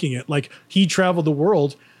people liking it. Like, he traveled the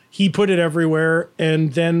world, he put it everywhere,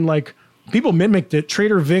 and then like people mimicked it.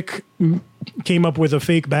 Trader Vic came up with a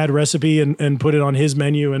fake bad recipe and put it on his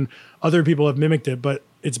menu, and other people have mimicked it. But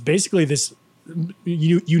it's basically this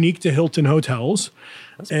unique to Hilton hotels.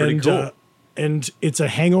 That's pretty cool. And it's a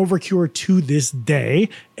hangover cure to this day.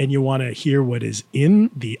 And you want to hear what is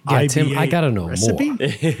in the IBA Tim, I gotta know recipe? more.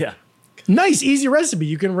 Yeah. Nice, easy recipe.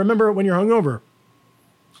 You can remember it when you're hungover.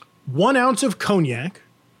 1 ounce of cognac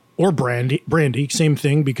or brandy, same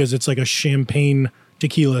thing, because it's like a champagne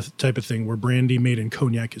tequila type of thing where brandy made in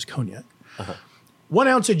cognac is cognac. 1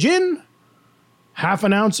 ounce of gin,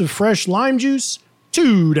 1/2 ounce of fresh lime juice,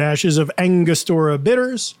 2 dashes of Angostura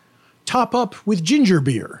bitters, top up with ginger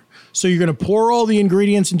beer. So you're going to pour all the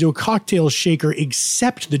ingredients into a cocktail shaker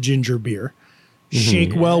except the ginger beer.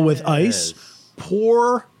 Shake well with ice.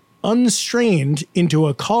 Pour unstrained into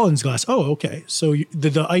a Collins glass. Oh, okay. So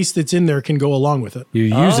the ice that's in there can go along with it. You're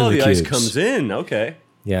using the the cubes. ice comes in. Okay.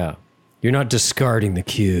 Yeah. You're not discarding the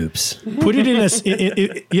cubes. Put it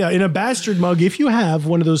in a bastard mug. If you have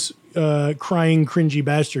one of those crying, cringy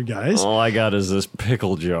bastard guys. All I got is this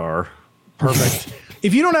pickle jar. Perfect.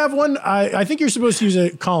 If you don't have one, I think you're supposed to use a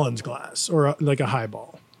Collins glass or like a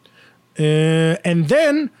highball. And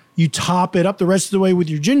then you top it up the rest of the way with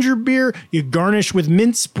your ginger beer. You garnish with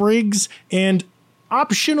mint sprigs. And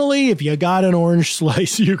optionally, if you got an orange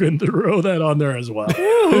slice, you can throw that on there as well.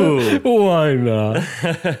 Why not?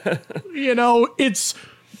 You know, it's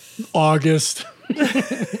August.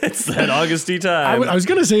 It's that Augusty time. I was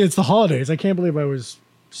going to say it's the holidays. I can't believe I was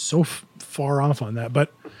so far off on that.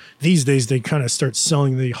 But these days, they kind of start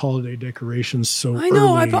selling the holiday decorations so I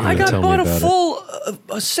know. early. I got tell me bought a about full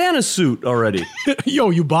a Santa suit already.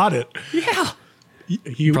 Yo, you bought it. Yeah.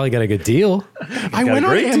 You Probably got a good deal. I got went a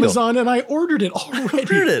on great deal. Amazon and I ordered it already.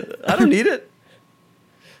 Heard it. I don't need it.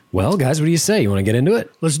 Well, guys, what do you say? You want to get into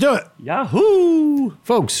it? Let's do it. Yahoo!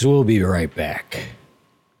 Folks, we'll be right back.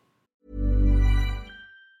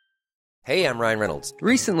 Hey, I'm Ryan Reynolds.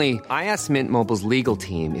 Recently, I asked Mint Mobile's legal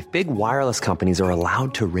team if big wireless companies are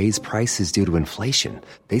allowed to raise prices due to inflation.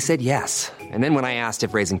 They said yes. And then when I asked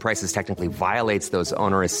if raising prices technically violates those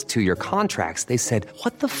onerous 2-year contracts, they said,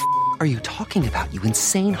 "What the f*** are you talking about, you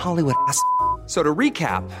insane Hollywood ass f- So to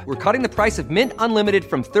recap, we're cutting the price of Mint Unlimited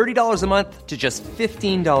from $30 a month to just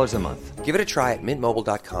 $15 a month. Give it a try at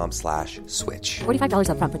mintmobile.com/switch. $45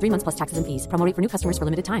 up front for 3 months plus taxes and fees. Promo rate for new customers for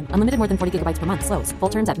limited time. Unlimited more than 40 gigabytes per month. Slows full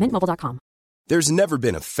terms at mintmobile.com. There's never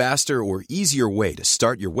been a faster or easier way to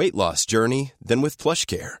start your weight loss journey than with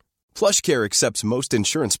PlushCare. PlushCare accepts most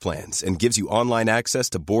insurance plans and gives you online access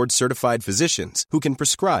to board-certified physicians who can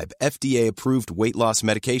prescribe FDA-approved weight loss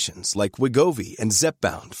medications like Wegovy and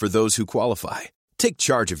Zepbound for those who qualify. Take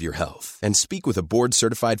charge of your health and speak with a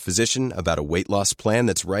board-certified physician about a weight loss plan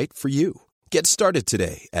that's right for you. Get started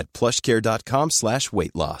today at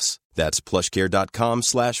plushcare.com/weight loss. That's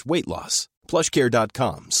plushcare.com/weight loss.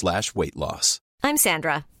 plushcare.com/weight loss. I'm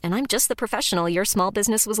Sandra, and I'm just the professional your small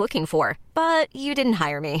business was looking for. But you didn't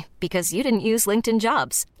hire me because you didn't use LinkedIn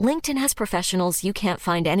Jobs. LinkedIn has professionals you can't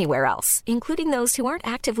find anywhere else, including those who aren't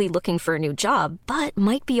actively looking for a new job, but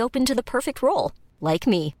might be open to the perfect role, like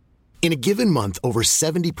me. In a given month, over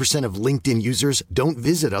 70% of LinkedIn users don't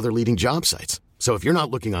visit other leading job sites. So if you're not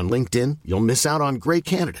looking on LinkedIn, you'll miss out on great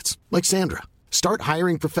candidates like Sandra. Start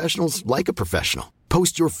hiring professionals like a professional.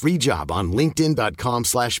 Post your free job on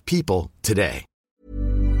linkedin.com/people today.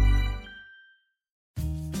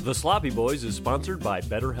 The Sloppy Boys is sponsored by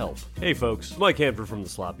BetterHelp. Hey folks, Mike Hanford from The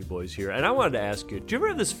Sloppy Boys here, and I wanted to ask you, do you ever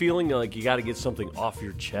have this feeling like you got to get something off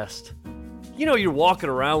your chest? You know, you're walking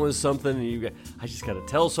around with something and I just got to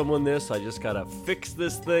tell someone this, I just got to fix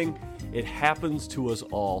this thing. It happens to us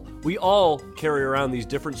all. We all carry around these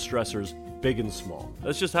different stressors, big and small.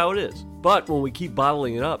 That's just how it is. But when we keep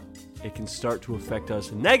bottling it up, it can start to affect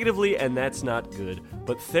us negatively, and that's not good.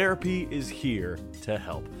 But therapy is here to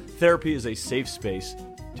help. Therapy is a safe space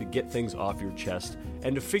to get things off your chest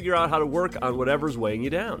and to figure out how to work on whatever's weighing you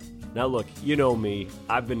down. Now look, you know me,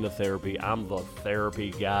 I've been to therapy, I'm the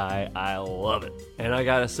therapy guy, I love it. And I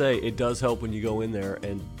gotta say, it does help when you go in there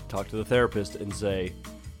and talk to the therapist and say,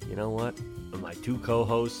 you know what, my 2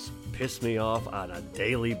 co-hosts piss me off on a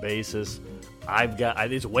daily basis,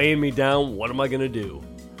 it's weighing me down, what am I gonna do?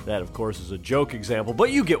 That of course is a joke example,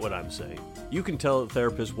 but you get what I'm saying. You can tell a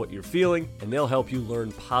therapist what you're feeling, and they'll help you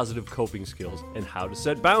learn positive coping skills and how to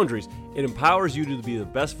set boundaries. It empowers you to be the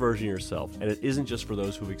best version of yourself, and it isn't just for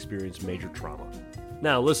those who've experienced major trauma.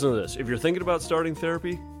 Now, listen to this. If you're thinking about starting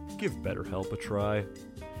therapy, give BetterHelp a try.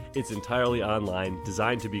 It's entirely online,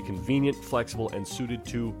 designed to be convenient, flexible, and suited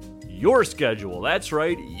to your schedule. That's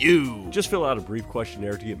right, you. Just fill out a brief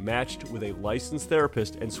questionnaire to get matched with a licensed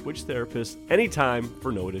therapist and switch therapists anytime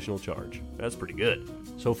for no additional charge. That's pretty good.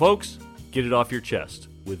 So, folks, get it off your chest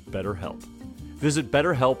with BetterHelp. Visit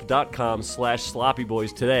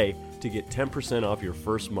BetterHelp.com/SloppyBoys today to get 10% off your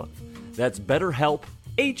first month. That's BetterHelp,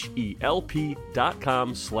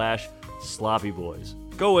 HELP.com/SloppyBoys.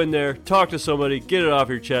 Go in there, talk to somebody, get it off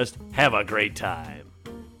your chest, have a great time.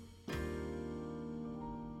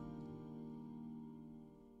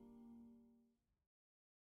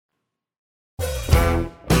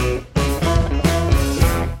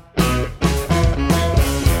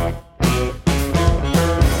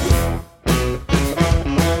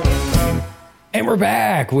 And we're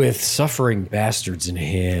back with Suffering Bastards in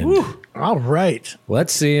Hand. Woo. All right.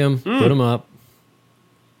 Let's see him. Put him up.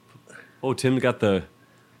 Oh, Tim got the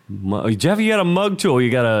mug. Jeff, you got a mug too. You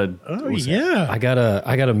got a. Oh yeah. I got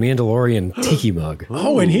a Mandalorian tiki mug.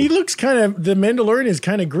 Oh, and he looks kind of. The Mandalorian is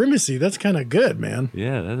kind of grimacy. That's kind of good, man.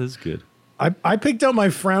 Yeah, that is good. I picked out my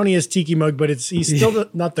frowniest tiki mug, but he's still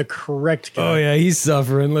not the correct guy. Oh yeah, he's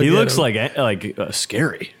suffering. He looks like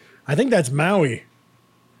scary. I think that's Maui.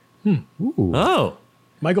 Oh,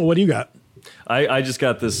 Michael, what do you got? I just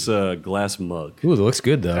got this glass mug. Ooh, it looks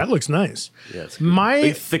good though. That looks nice. Yeah, it's good. My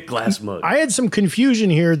Big, thick glass mug. I had some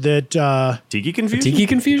confusion here that Tiki confusion. Tiki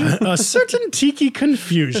confusion. a certain tiki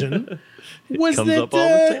confusion was Comes that up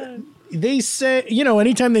all the time. they say,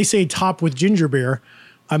 anytime they say top with ginger beer,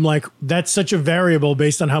 I'm like, that's such a variable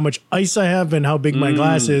based on how much ice I have and how big my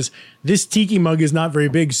glass is. This tiki mug is not very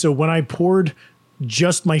big, so when I poured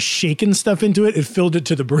just my shaken stuff into it, it filled it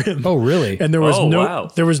to the brim. Oh, really? And there was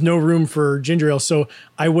wow. there was no room for ginger ale, so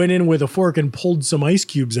I went in with a fork and pulled some ice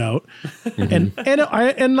cubes out, and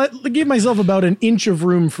I gave myself about an inch of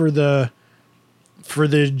room for the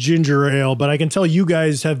ginger ale. But I can tell you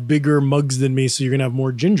guys have bigger mugs than me, so you're gonna have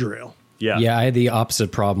more ginger ale. Yeah. Yeah, I had the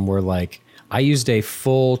opposite problem where like I used a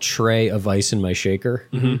full tray of ice in my shaker,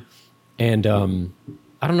 and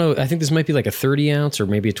I don't know. I think this might be like a 30 ounce or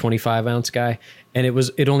maybe a 25 ounce guy. And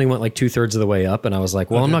it only went like 2/3 of the way up. And I was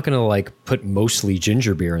like, well, I'm not going to like put mostly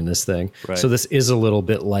ginger beer in this thing. Right. So this is a little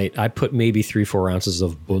bit light. I put maybe 3-4 ounces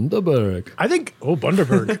of Bundaberg. I think,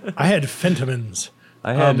 Bundaberg. I had Fentimans.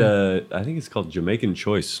 I had, I think it's called Jamaican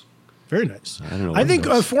Choice. Very nice. I don't know. I think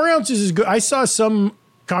 4 ounces is good. I saw some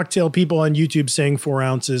cocktail people on YouTube saying 4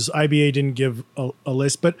 ounces. IBA didn't give a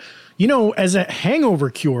list. But, as a hangover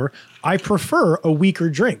cure, I prefer a weaker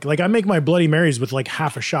drink. Like I make my Bloody Marys with like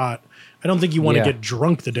half a shot. I don't think you want to get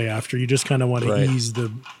drunk the day after. You just kind of want to ease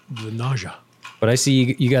the nausea. But I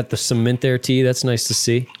see you got the some mint there, T. That's nice to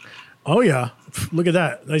see. Oh yeah, look at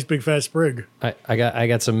that nice big fat sprig. I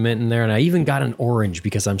got some mint in there, and I even got an orange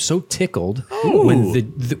because I'm so tickled when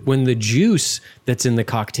the juice that's in the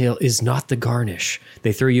cocktail is not the garnish.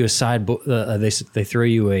 They throw you a side. They throw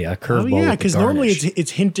you a curveball. Oh yeah, because normally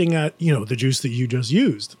it's hinting at the juice that you just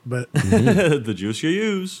used, but the juice you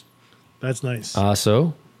use. That's nice.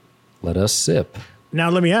 So let us sip. Now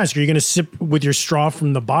let me ask: are you going to sip with your straw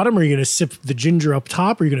from the bottom, or are you going to sip the ginger up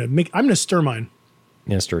top, or are you going to make? I'm going to stir mine.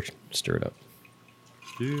 Yeah, stir it up. Stir it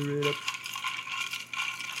up.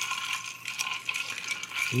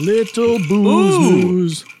 Little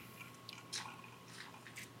booze.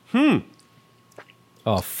 Oh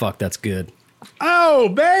fuck, that's good. Oh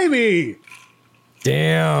baby,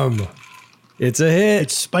 damn, it's a hit.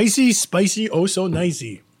 It's spicy, oh so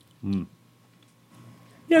nicey. Yeah,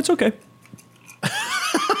 it's okay.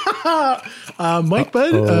 Mike,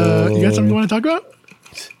 bud, you got something you want to talk about?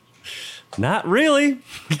 Not really.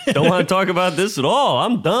 Don't want to talk about this at all.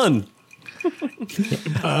 I'm done.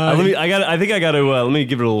 Let me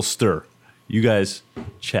give it a little stir. You guys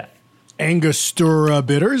chat. Angostura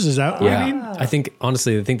bitters, is that what Yeah, you mean? I think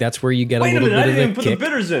honestly, that's where you get Wait a a little minute, I bit didn't of even the put the kick.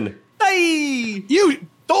 bitters in. Hey! You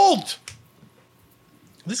don't.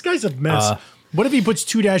 This guy's a mess. What if he puts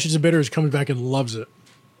 2 dashes of bitters, comes back and loves it?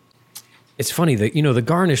 It's funny that the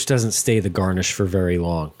garnish doesn't stay the garnish for very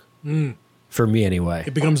long. For me, anyway.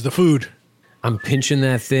 It becomes the food. I'm pinching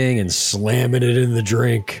that thing and slamming it in the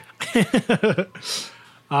drink.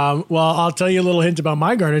 Well, I'll tell you a little hint about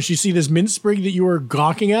my garnish. You see this mint sprig that you were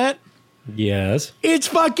gawking at? Yes. It's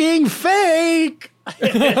fucking fake.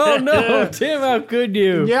 Oh no, Tim, how could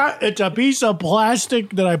you? Yeah, it's a piece of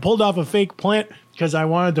plastic that I pulled off a fake plant because I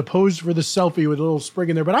wanted to pose for the selfie with a little sprig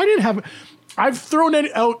in there. But I didn't have. I've thrown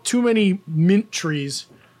out too many mint trees,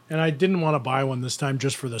 and I didn't want to buy one this time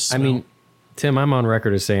just for the smell. I mean, Tim, I'm on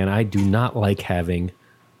record as saying I do not like having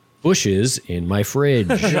bushes in my fridge.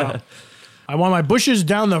 I want my bushes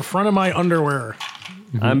down the front of my underwear.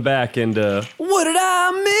 I'm back, and what did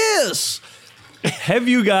I miss? Have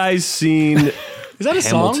you guys seen Is that a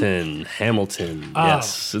Hamilton? song? Hamilton. Oh.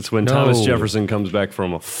 Yes, it's when Thomas Jefferson comes back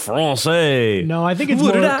from a Francais. No, I think it's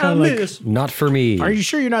What more did I kind of like. miss? Not for me. Are you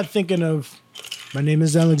sure you're not thinking of? My name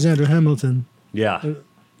is Alexander Hamilton. Yeah.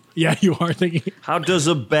 Yeah, you are thinking. How does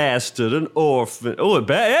a bastard, an orphan? Oh,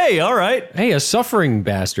 hey, all right. Hey, a suffering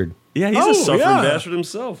bastard. Yeah, he's a suffering bastard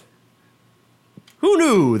himself. Who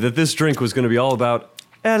knew that this drink was going to be all about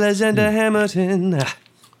Alexander Hamilton?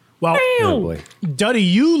 Well, Oh boy. Duddy,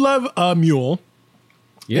 you love a mule.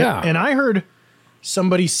 Yeah. And I heard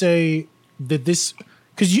somebody say that this,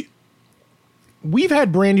 because we've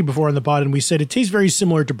had brandy before on the pod, and we said it tastes very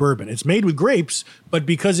similar to bourbon. It's made with grapes, but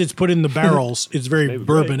because it's put in the barrels, it's very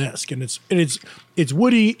bourbon-esque, and it's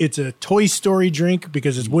woody. It's a Toy Story drink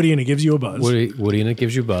because it's woody and it gives you a buzz. Woody and it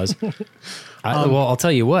gives you buzz. Well, I'll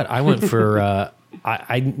tell you what. I went for.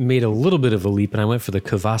 I made a little bit of a leap, and I went for the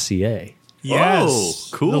Cavassier. Yes,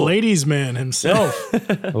 Oh, cool. The ladies' man himself.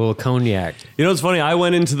 A little cognac. You know, it's funny. I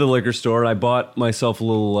went into the liquor store. I bought myself a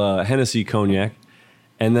little Hennessy cognac,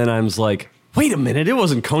 and then I was like, wait a minute, it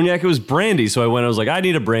wasn't cognac, it was brandy. So I was like, I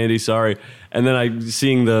need a brandy, sorry. And then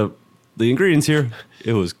seeing the ingredients here,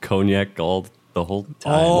 it was cognac the whole time.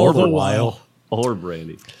 All the while. Or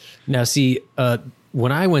brandy. Now, see,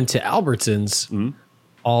 when I went to Albertsons,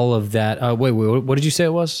 all of that. Wait, what did you say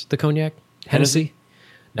it was? The cognac? Hennessy?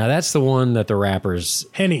 Now, that's the one that the rappers,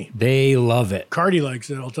 Henny. they love it. Cardi likes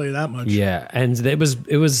it, I'll tell you that much. Yeah, and it was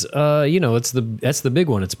that's the big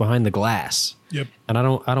one. It's behind the glass. Yep. And I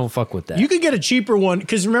don't fuck with that. You could get a cheaper one,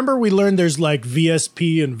 because remember we learned there's like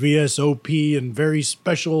VSP and VSOP and very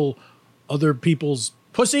special other people's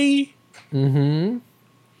pussy. Mm-hmm.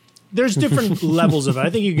 There's different levels of it. I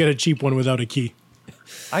think you can get a cheap one without a key.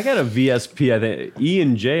 I got a VSP, I think.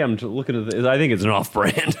 E&J, I'm looking at this. I think it's an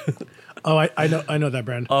off-brand. Oh, I know that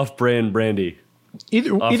brand. Off-brand brandy.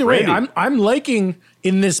 Either way, I'm liking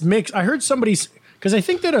in this mix. I heard somebody, because I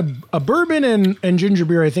think that a bourbon and ginger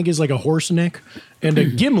beer, I think, is like a horse neck, and a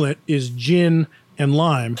gimlet is gin and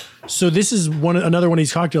lime. So this is another one of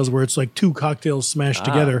these cocktails where it's like two cocktails smashed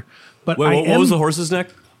together. But Wait, what was the horse's neck?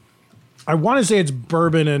 I want to say it's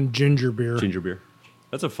bourbon and ginger beer. Ginger beer.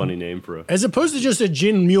 That's a funny name for a... As opposed to just a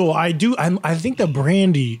gin mule, I think the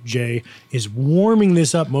brandy, Jay, is warming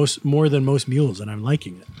this up more than most mules, and I'm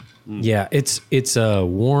liking it. Yeah, it's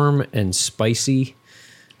warm and spicy.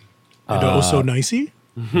 And also nicey.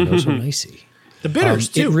 And also nicey. The bitters,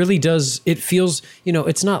 too. It really does. It feels,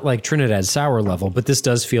 it's not like Trinidad Sour level, but this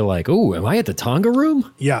does feel like, oh, am I at the Tonga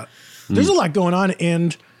room? Yeah. There's a lot going on,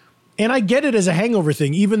 and I get it as a hangover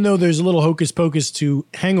thing, even though there's a little hocus pocus to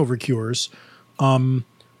hangover cures.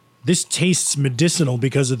 This tastes medicinal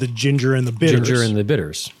because of the ginger and the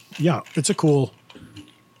bitters. Yeah, it's a cool.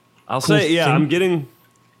 I'll say, yeah, thing. I'm getting,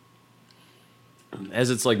 as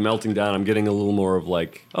it's like melting down, I'm getting a little more of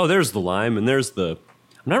like, oh, there's the lime, and I'm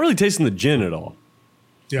not really tasting the gin at all.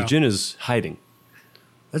 Yeah. The gin is hiding.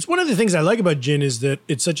 That's one of the things I like about gin is that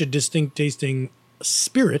it's such a distinct tasting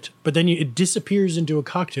spirit, but then it disappears into a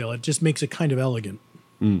cocktail. It just makes it kind of elegant.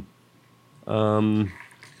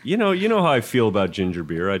 You know how I feel about ginger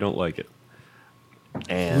beer. I don't like it.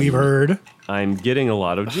 And We've heard. I'm getting a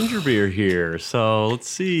lot of ginger beer here. So let's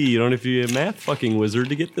see. You don't have to be a math fucking wizard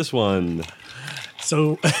to get this one.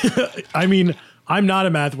 So, I mean, I'm not a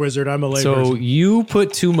math wizard. I'm a layperson. So you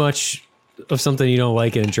put too much of something you don't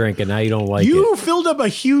like in a drink, and now you don't like it. You filled up a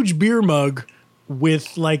huge beer mug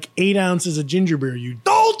with like 8 ounces of ginger beer. You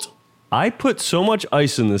dolt! I put so much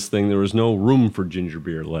ice in this thing, there was no room for ginger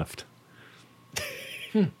beer left.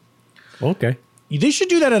 Okay. They should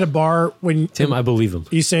do that at a bar when Tim, I believe him.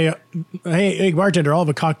 you say, hey, bartender, I'll have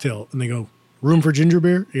a cocktail. And they go, room for ginger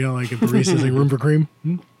beer? Like if barista's like, room for cream?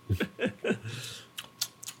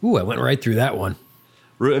 Ooh, I went right through that one.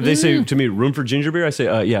 If they say to me, room for ginger beer, I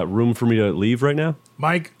say, yeah, room for me to leave right now?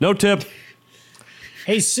 Mike? No tip.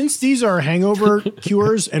 Hey, since these are hangover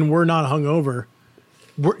cures and we're not hungover,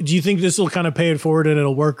 do you think this will kind of pay it forward and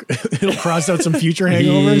it'll work? It'll cross out some future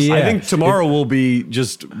hangovers? Yeah. I think tomorrow will be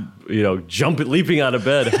just, leaping out of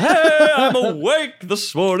bed. Hey, I'm awake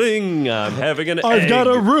this morning. I'm having an egg. I've got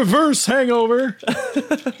a reverse hangover.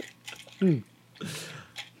 I'm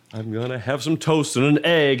going to have some toast and an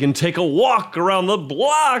egg and take a walk around the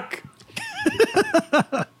block.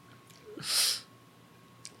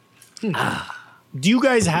 Do you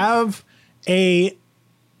guys have in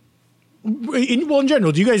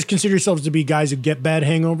general, do you guys consider yourselves to be guys who get bad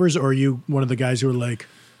hangovers, or are you one of the guys who are like,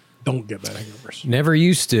 don't get bad hangovers? Never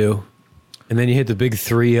used to. And then you hit the big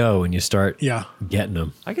 3-0 and you start getting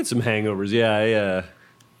them. I get some hangovers. Yeah.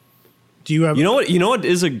 Do you have? You know what? You know what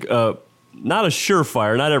is not a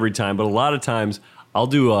surefire, not every time, but a lot of times I'll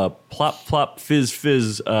do a plop plop fizz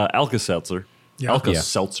fizz Alka-Seltzer. Yeah.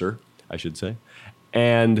 Alka-Seltzer, I should say.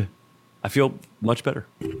 And I feel much better.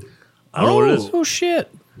 I don't know what it is. Oh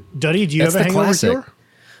shit. Duddy, do you have a hangover cure?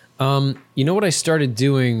 You know what I started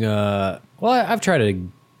doing? I've tried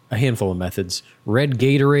a handful of methods. Red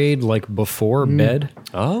Gatorade, like before bed.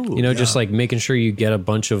 Oh, just like making sure you get a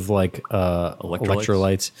bunch of like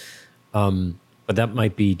electrolytes. But that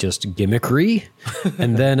might be just gimmickry.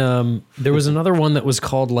 And then there was another one that was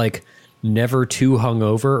called like Never Too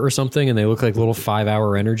Hungover or something, and they look like little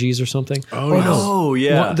 5-hour energies or something. Oh,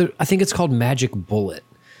 yeah. I think it's called Magic Bullet.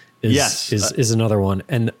 Yes. Is another one.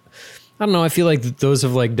 And I don't know, I feel like those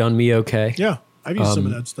have like done me okay. Yeah, I've used some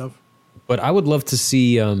of that stuff. But I would love to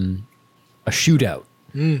see a shootout.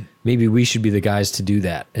 Maybe we should be the guys to do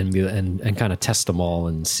that and kind of test them all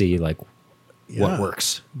and see like what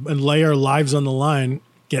works. And lay our lives on the line,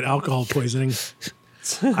 get alcohol poisoning.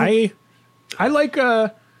 I like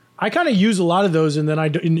I kind of use a lot of those, and then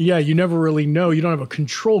you never really know. You don't have a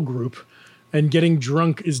control group, and getting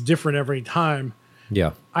drunk is different every time.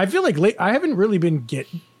 Yeah. I feel like I haven't really been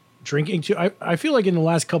drinking too. I feel like in the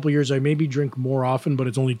last couple of years I maybe drink more often, but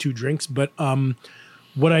it's only 2 drinks. But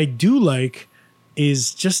what I do like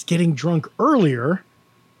is just getting drunk earlier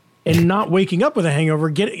and not waking up with a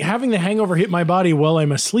hangover, having the hangover hit my body while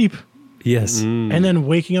I'm asleep. Yes. And then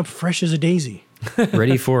waking up fresh as a daisy.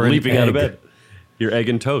 Ready for leaping out of bed. Your egg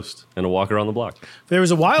and toast and a walk around the block. There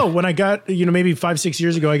was a while when I got, maybe 5-6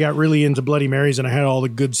 years ago, I got really into Bloody Marys and I had all the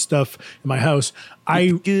good stuff in my house.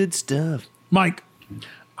 Good stuff. Mike,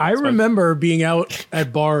 I remember being out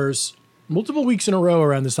at bars multiple weeks in a row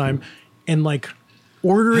around this time and like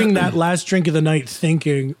ordering that last drink of the night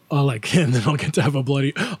thinking, and then I'll get to have I'll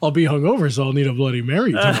be hungover, so I'll need a Bloody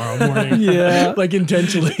Mary tomorrow morning. Yeah. Like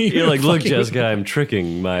intentionally. You're like, look, Jessica, I'm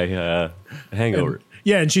tricking my hangover.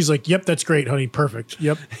 And she's like, yep, that's great, honey. Perfect.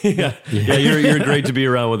 Yep. Yeah, you're great to be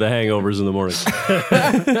around with the hangovers in the morning.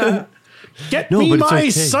 Get me my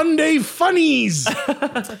Sunday funnies.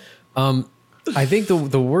 I think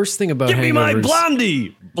the worst thing about Give hangovers...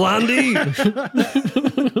 me my blondie.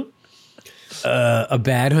 A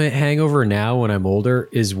bad hangover now when I'm older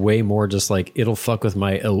is way more just like it'll fuck with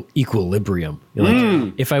my equilibrium.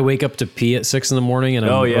 Like if I wake up to pee at 6 a.m. and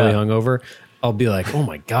I'm really hungover, I'll be like, oh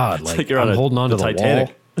my God, like you're I'm holding on to the Titanic.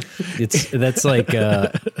 wall. That's like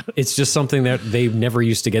it's just something that they never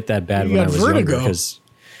used to get that bad when I was younger, because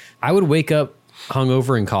I would wake up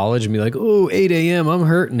hungover in college and be like, oh, 8 a.m. I'm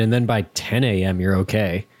hurting, and then by 10 a.m. you're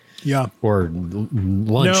okay. Yeah. Or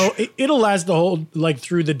lunch. No, it'll last the whole,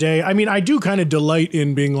 through the day. I mean, I do kind of delight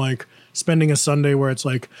in being spending a Sunday where it's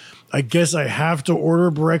like, I guess I have to order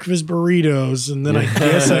breakfast burritos, and then I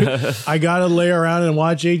guess I gotta lay around and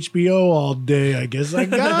watch HBO all day. I guess I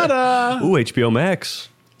gotta. Ooh, HBO Max.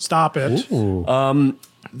 Stop it.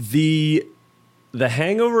 The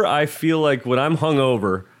hangover, I feel like when I'm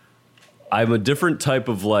hungover, I'm a different type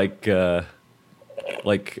of I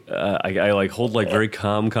hold very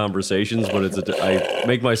calm conversations, but I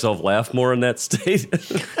make myself laugh more in that state.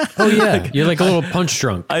 Oh yeah, you're like a little punch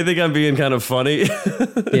drunk. I think I'm being kind of funny.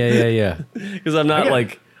 Yeah. Because I'm not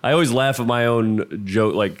I always laugh at my own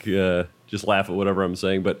joke, just laugh at whatever I'm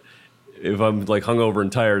saying. But if I'm hungover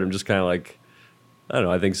and tired, I'm just kind of I don't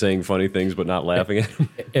know. I think saying funny things but not laughing at them.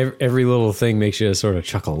 Every little thing makes you sort of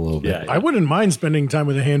chuckle a little bit. Yeah. I wouldn't mind spending time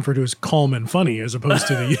with a Hanford who's calm and funny as opposed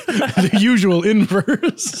to the usual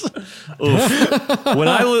inverse. When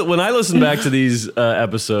I listen back to these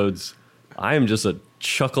episodes, I am just a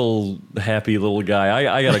chuckle happy little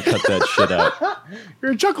guy. I gotta cut that shit out.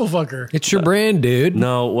 You're a chuckle fucker. It's your brand, dude.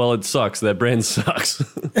 No, well, it sucks. That brand sucks.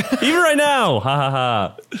 Even right now. Ha ha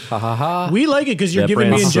ha. Ha ha ha. We like it because you're That giving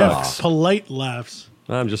brand me and sucks. Jeff polite laughs.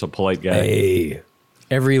 I'm just a polite guy. Hey,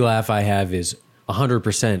 every laugh I have is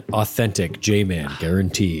 100% authentic J-Man,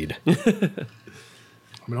 guaranteed. I'm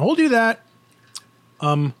gonna hold you that.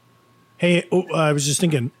 Hey, I was just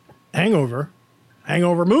thinking, Hangover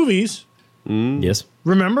movies. Yes.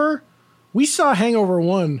 Remember, we saw Hangover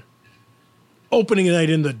 1 opening night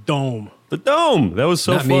in the Dome. The Dome. That was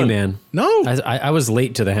so Not fun. me, man. No, I was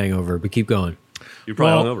late to the Hangover, but keep going. You're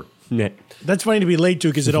probably hungover. Nah. that's funny to be late to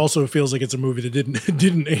because it also feels like it's a movie that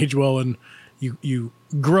didn't age well, and you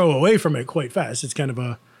grow away from it quite fast. It's kind of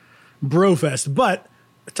a brofest. But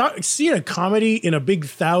seeing a comedy in a big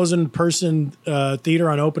 1,000-person theater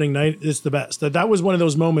on opening night is the best. That was one of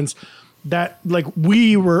those moments that, like,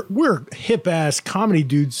 we're hip ass comedy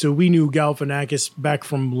dudes, so we knew Galifianakis back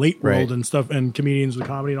from Late World and stuff, and comedians with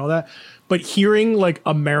comedy and all that. But hearing like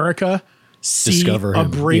America see a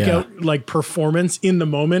breakout like performance in the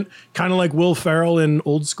moment, kind of like Will Ferrell in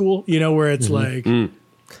Old School, you know, where it's like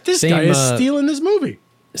this guy is stealing this movie.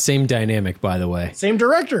 Same dynamic, by the way. Same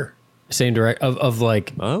director. Of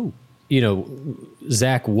like, you know,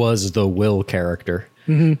 Zach was the Will character.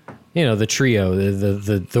 Mm-hmm. You know, the trio,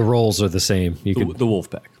 the roles are the same. You could the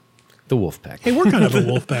Wolfpack. The Wolfpack. Hey, we're kind of a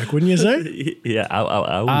Wolfpack, wouldn't you say? Yeah.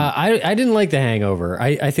 I didn't like The Hangover.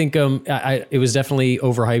 I think it was definitely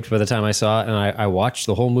overhyped by the time I saw it, and I watched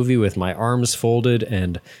the whole movie with my arms folded.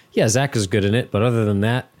 And yeah, Zach is good in it, but other than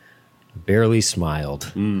that, barely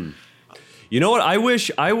smiled. You know what? I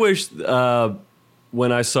wish.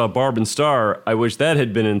 When I saw Barb and Star, I wish that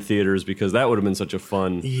had been in theaters because that would have been such a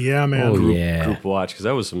fun group watch because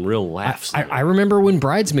that was some real laughs. I remember when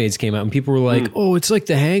Bridesmaids came out and people were like, oh, it's like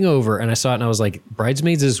The Hangover. And I saw it and I was like,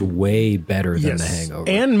 Bridesmaids is way better than The Hangover.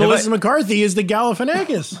 And Melissa McCarthy is the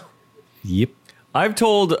Galifianakis. Yep. I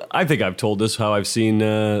think I've told this, how I've seen,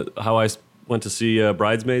 how I went to see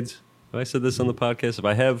Bridesmaids. Have I said this on the podcast? If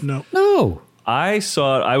I have? No. I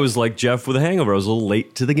saw it. I was like Jeff with The Hangover. I was a little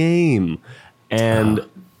late to the game. And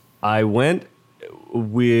I went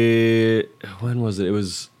with, when was it? It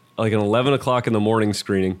was like an 11 o'clock in the morning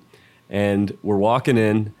screening. And we're walking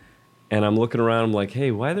in, and I'm looking around. I'm like,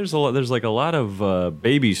 hey, why there's like a lot of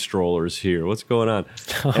baby strollers here. What's going on?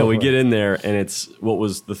 And we get in there, and it's what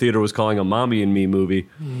was the theater was calling a Mommy and Me movie.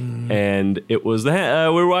 And it was we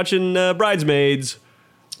were watching Bridesmaids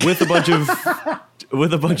with a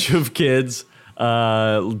bunch of kids,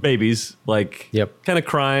 babies, like kind of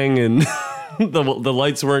crying and. The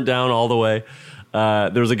lights weren't down all the way.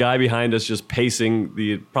 There was a guy behind us just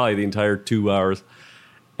pacing probably the entire 2 hours.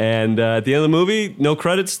 And at the end of the movie, no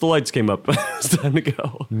credits, the lights came up. It's time to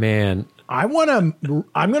go. Man. I'm going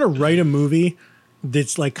to write a movie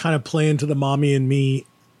that's like kind of playing to the Mommy and Me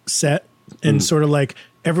set. And sort of like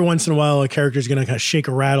every once in a while, a character's going to kind of shake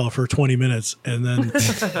a rattle for 20 minutes. And then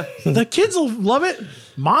the kids will love it.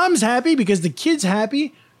 Mom's happy because the kid's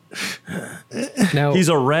happy. Now, he's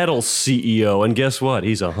a rattle CEO, and guess what?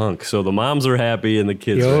 He's a hunk. So the moms are happy and the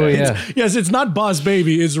kids are happy. Yes, it's not Boss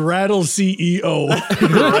Baby, it's Rattle CEO.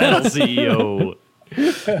 Rattle CEO.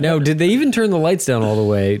 Now, did they even turn the lights down all the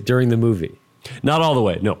way during the movie? Not all the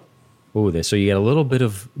way, no. Oh, so you get a little bit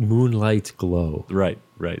of moonlight glow. Right.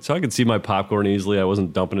 So I could see my popcorn easily. I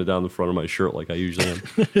wasn't dumping it down the front of my shirt like I usually am.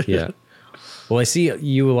 Yeah. Well, I see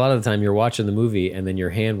you a lot of the time. You're watching the movie, and then your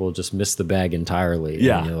hand will just miss the bag entirely.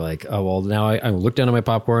 Yeah, and you're like, oh well. Now I look down at my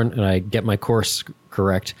popcorn and I get my course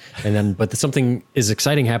correct, and then but something is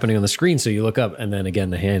exciting happening on the screen, so you look up, and then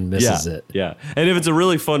again the hand misses it. Yeah, and if it's a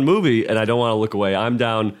really fun movie, and I don't want to look away, I'm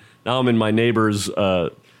down. Now I'm in my neighbor's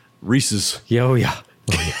Reese's. Oh yeah.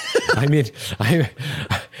 I'm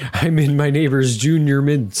in my neighbor's Junior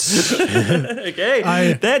Mints.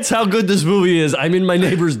 Okay, that's how good this movie is. I'm in my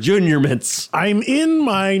neighbor's Junior Mints. I'm in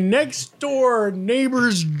my next door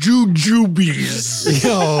neighbor's Jujubes.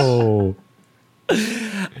 Yo,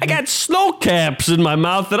 I got snow caps in my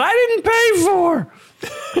mouth that I didn't pay for.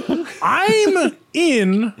 I'm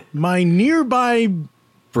in my nearby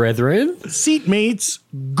brethren seatmates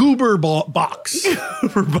Goober box.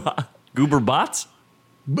 Goober bots.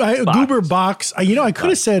 Goober box. I could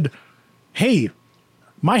have said, "Hey,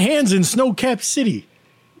 my hand's in Snow-Capped City."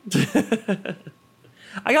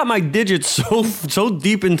 I got my digits so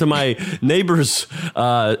deep into my neighbor's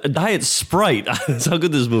Diet Sprite. That's how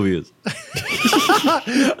good this movie is.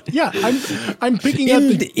 Yeah, I'm picking up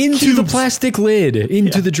into the plastic lid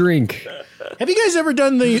into the drink. Have you guys ever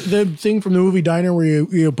done the thing from the movie Diner where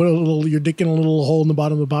you put your dick in a little hole in the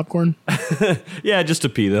bottom of the popcorn? Yeah, just to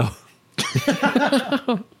pee though.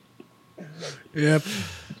 Yep,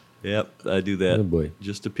 I do that. Oh boy.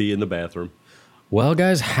 Just to pee in the bathroom. Well,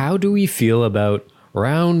 guys, how do we feel about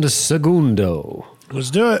round segundo?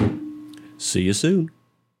 Let's do it. See you soon.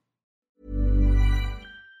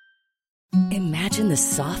 Imagine the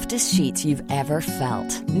softest sheets you've ever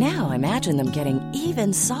felt. Now imagine them getting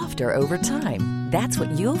even softer over time. That's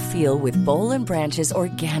what you'll feel with Boll & Branch's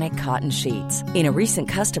organic cotton sheets. In a recent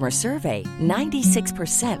customer survey,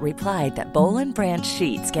 96% replied that Boll & Branch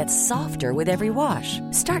sheets get softer with every wash.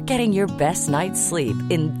 Start getting your best night's sleep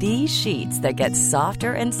in these sheets that get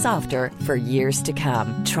softer and softer for years to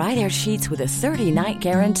come. Try their sheets with a 30-night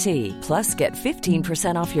guarantee. Plus, get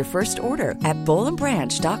 15% off your first order at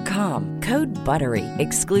bollandbranch.com. Code code BUTTERY.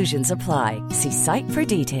 Exclusions apply. See site for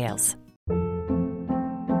details.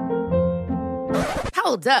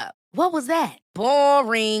 Hold up. What was that?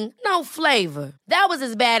 Boring. No flavor. That was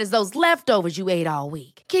as bad as those leftovers you ate all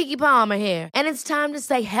week. Keke Palmer here, and it's time to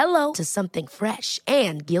say hello to something fresh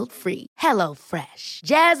and guilt-free. Hello Fresh.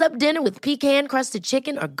 Jazz up dinner with pecan-crusted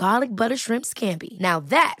chicken or garlic butter shrimp scampi. Now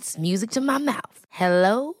that's music to my mouth.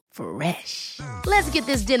 Hello Fresh. Let's get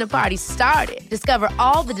this dinner party started. Discover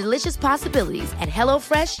all the delicious possibilities at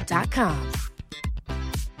hellofresh.com.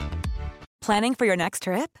 Planning for your next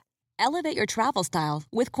trip? Elevate your travel style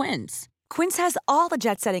with Quince. Quince has all the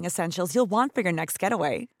jet-setting essentials you'll want for your next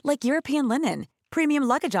getaway, like European linen, premium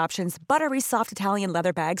luggage options, buttery soft Italian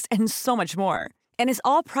leather bags, and so much more. And is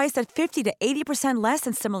all priced at 50 to 80% less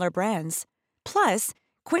than similar brands. Plus,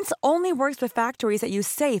 Quince only works with factories that use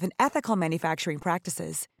safe and ethical manufacturing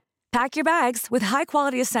practices. Pack your bags with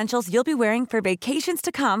high-quality essentials you'll be wearing for vacations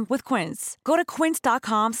to come with Quince. Go to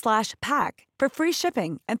quince.com/pack for free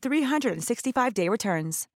shipping and 365-day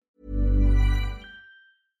returns.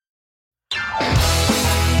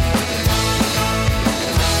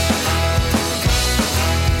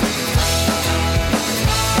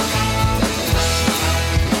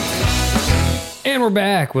 And we're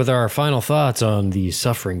back with our final thoughts on The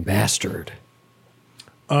Suffering Bastard.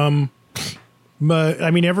 I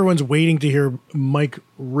mean, everyone's waiting to hear Mike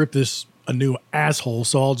rip this a new asshole,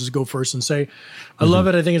 so I'll just go first and say, I love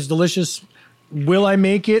it. I think it's delicious. Will I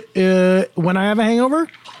make it when I have a hangover?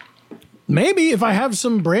 Maybe. If I have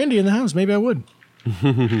some brandy in the house, maybe I would.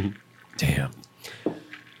 Damn.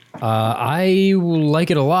 I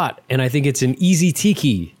like it a lot, and I think it's an easy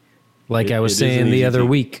tiki, like I was saying the other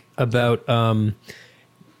week about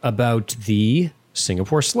the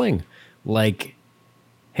Singapore Sling. Like,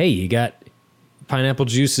 hey, you got pineapple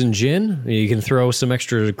juice and gin. You can throw some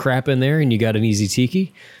extra crap in there, and you got an easy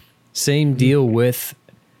tiki. Same deal with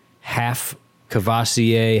half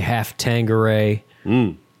Cavassier, half Tanqueray.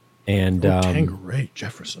 And Tanqueray,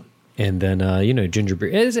 Jefferson. And then, ginger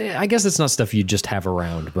beer. I guess it's not stuff you just have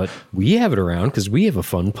around, but we have it around because we have a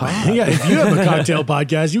fun pod. Yeah, if you have a cocktail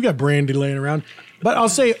podcast, you got brandy laying around. But I'll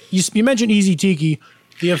say, you mentioned Easy Tiki.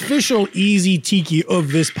 The official Easy Tiki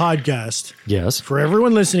of this podcast. Yes. For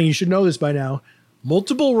everyone listening, you should know this by now.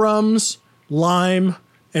 Multiple rums, lime,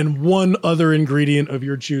 and one other ingredient of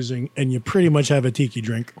your choosing, and you pretty much have a tiki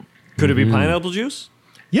drink. Could it be pineapple juice?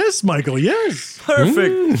 Yes, Michael, yes.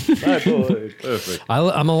 Perfect. My boy, perfect.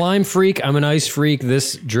 I'm a lime freak. I'm an ice freak.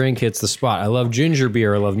 This drink hits the spot. I love ginger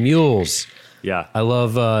beer. I love mules. Yeah. I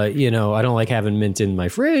love, I don't like having mint in my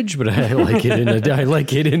fridge, but I like it in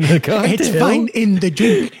the cocktail. It's fine in the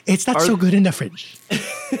drink. It's not so good in the fridge.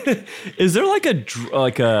 Is there like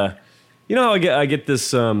a how I get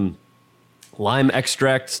this lime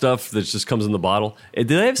extract stuff that just comes in the bottle? Do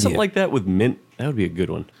they have something like that with mint? That would be a good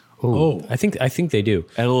one. Oh, I think they do.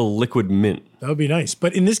 Add a little liquid mint. That would be nice.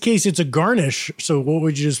 But in this case, it's a garnish. So what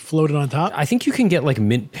would you just float it on top? I think you can get like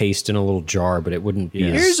mint paste in a little jar, but it wouldn't be.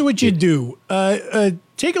 Here's what you do.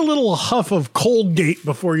 Take a little huff of Colgate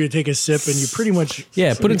before you take a sip, and you pretty much...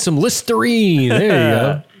 Yeah, put in some Listerine. There you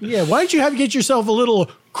go. Yeah, why don't you get yourself a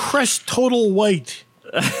little Crest Total White?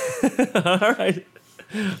 All right.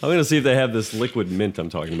 I'm going to see if they have this liquid mint I'm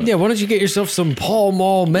talking about. Yeah, why don't you get yourself some Pall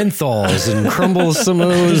Mall menthols and crumble some of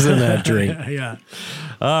those in that drink? Yeah.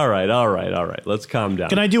 All right. Let's calm down.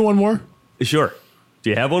 Can I do one more? Sure. Do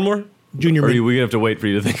you have one more? Junior Mint. Or are we going to have to wait for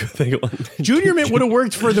you to think of one? Junior Mint would have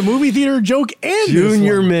worked for the movie theater joke and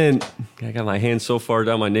Junior Mint. I got my hand so far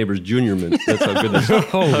down my neighbor's Junior Mint. That's how good this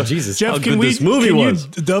Oh, Jesus. Jeff, how good this movie was.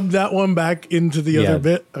 You dub that one back into the other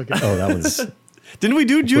bit? Okay. Oh, that one's... Didn't we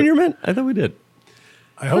do Junior Mint? I thought we did.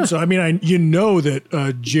 I hope so. I mean,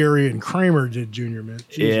 that Jerry and Kramer did Junior Mint.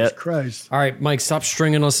 Jesus Christ. All right, Mike, stop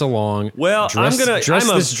stringing us along. Well, dress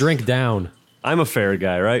this drink down. I'm a fair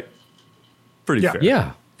guy, right? Pretty fair.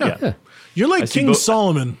 Yeah. You're like King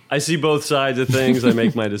Solomon. I see both sides of things. I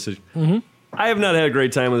make my decision. I have not had a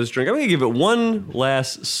great time with this drink. I'm going to give it one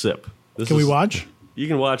last sip. Can we watch? You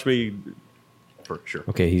can watch me for sure.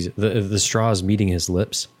 Okay, the straw is meeting his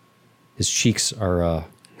lips. His cheeks are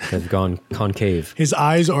have gone concave. His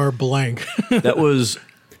eyes are blank. That was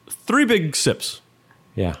 3 big sips.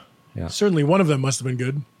 Yeah. Certainly one of them must have been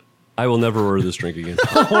good. I will never order this drink again.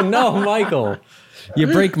 Oh no, Michael. You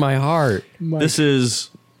break my heart. This is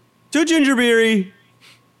too ginger beery.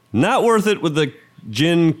 Not worth it with the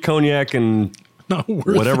gin, cognac, and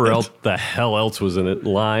whatever else the hell else was in it.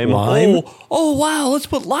 Lime. Oh wow, let's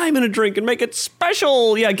put lime in a drink and make it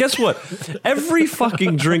special. Yeah, guess what? Every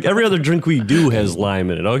fucking drink, every other drink we do has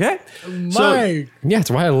lime in it, okay? Mike. Yeah,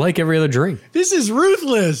 that's why I like every other drink. This is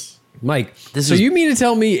ruthless. Mike, you mean to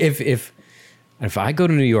tell me if if I go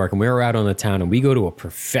to New York and we're out on the town and we go to a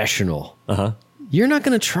professional, you're not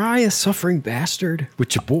going to try a suffering bastard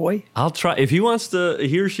with your boy? I'll try. If he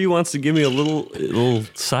or she wants to give me a little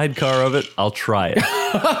sidecar of it, I'll try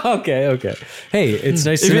it. Okay. Hey, it's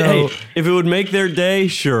nice to know. Hey, if it would make their day,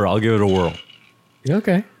 sure, I'll give it a whirl.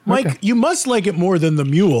 Okay. Mike, you must like it more than the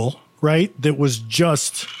mule, right? That was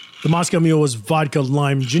just, the Moscow Mule was vodka,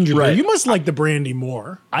 lime, ginger beer. Right. You must like the brandy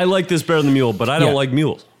more. I like this better than the mule, but I don't like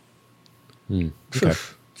mules. Okay.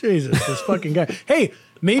 Jesus, this fucking guy. Hey,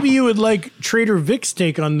 maybe you would like Trader Vic's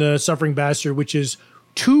take on the Suffering Bastard, which is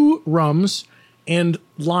 2 rums and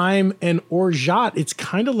lime and orgeat. It's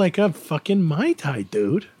kind of like a fucking Mai Tai,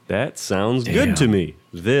 dude. That sounds good to me.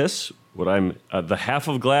 This, the half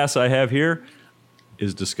of glass I have here,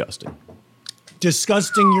 is disgusting.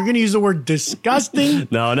 Disgusting. You're going to use the word disgusting?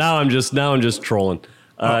 No, now I'm just trolling.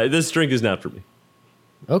 This drink is not for me.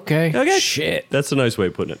 Okay. Shit. That's a nice way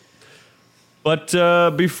of putting it.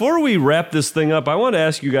 But before we wrap this thing up, I want to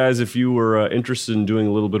ask you guys if you were interested in doing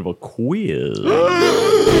a little bit of a quiz.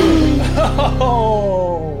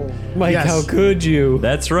 Mike, how could you?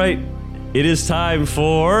 That's right. It is time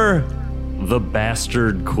for the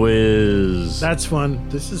Bastard Quiz. That's fun.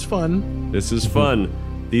 This is fun. This is fun.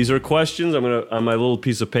 These are questions. On my little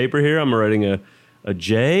piece of paper here, I'm writing a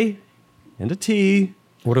J and a T.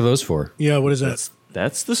 What are those for? Yeah, what is that?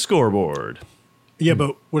 That's the scoreboard. Yeah,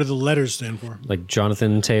 but what do the letters stand for? Like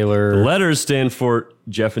Jonathan Taylor. The letters stand for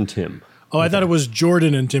Jeff and Tim. Oh, I thought it was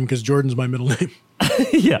Jordan and Tim because Jordan's my middle name.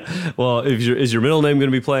 Yeah. Well, is your middle name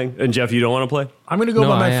going to be playing? And Jeff, you don't want to play? I'm going to go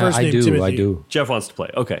by my first name, Timothy. I do. Jeff wants to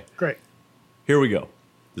play. Okay. Great. Here we go.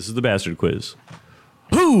 This is the Bastard Quiz.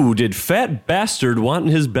 Who did Fat Bastard want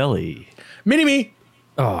in his belly? Mini-me.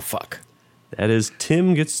 Oh, fuck. That is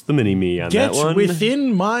Tim gets the mini-me on that one. Get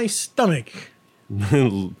within my stomach.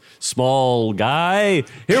 Small guy.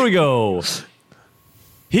 Here we go.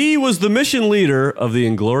 He was the mission leader of the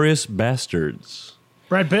Inglourious Bastards.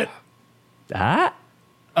 Brad Pitt.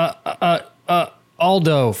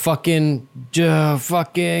 Aldo. Fucking.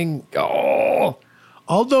 Oh.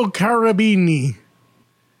 Aldo Carabini.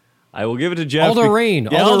 I will give it to Jeff. Aldo Rain.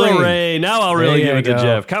 Yeah, Aldo Rain. Now I'll really give it to go.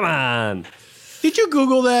 Jeff. Come on. Did you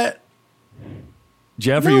Google that?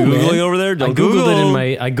 Jeff, are you Googling over there? Don't I googled Google.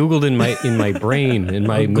 it I googled in my brain, in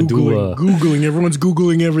my medulla. Googling. Everyone's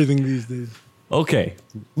Googling everything these days. Okay.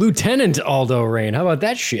 Lieutenant Aldo Rain. How about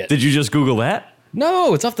that shit? Did you just Google that?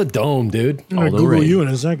 No, it's off the dome, dude. I'm going to Google you in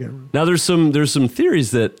a second. Now there's some theories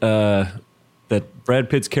that that Brad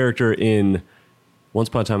Pitt's character in Once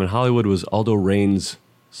Upon a Time in Hollywood was Aldo Rain's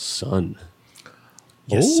son.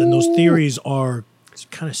 Yes, and those theories are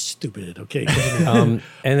kind of stupid. Okay. And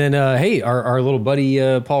then, hey, our little buddy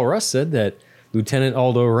Paul Russ said that Lieutenant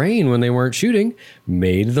Aldo Rain, when they weren't shooting,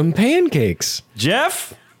 made them pancakes.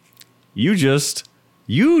 Jeff, you just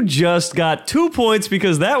got 2 points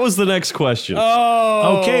because that was the next question.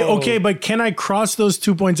 Oh. Okay, but can I cross those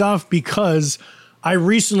 2 points off because I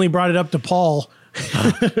recently brought it up to Paul.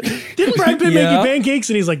 Didn't Brad Pitt make you pancakes?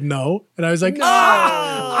 And he's like, no. And I was like,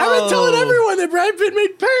 I've been telling everyone that Brad Pitt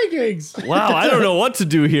made pancakes. Wow, I don't know what to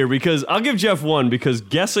do here because I'll give Jeff one because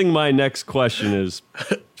guessing my next question is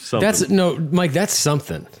something. Mike, that's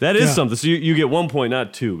something. That is something. So you get 1 point,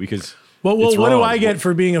 not 2, because Well, what do I get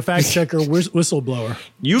for being a fact checker whistleblower?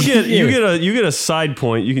 You get a side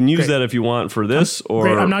point. You can use that if you want for this, or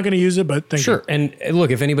Great. I'm not going to use it, but thank you. Sure. And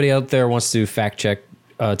look, if anybody out there wants to fact check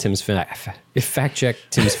Tim's fact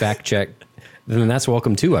check, then that's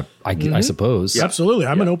welcome too. I suppose. Yeah, absolutely.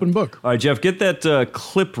 I'm an open book. All right, Jeff, get that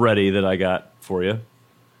clip ready that I got for you.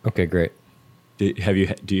 Okay, great. Do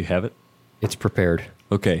you have it? It's prepared.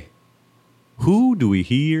 Okay. Who do we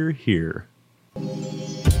hear here?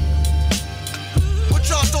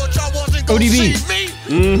 ODB.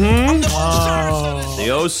 Mm-hmm.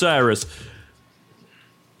 The Osiris.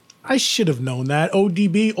 I should have known that.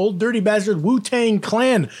 ODB, Old Dirty Bastard, Wu-Tang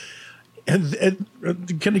Clan. And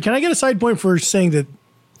can I get a side point for saying that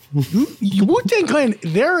Wu-Tang Clan,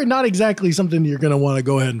 they're not exactly something you're going to want to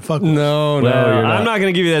go ahead and fuck with. No, you're not. I'm not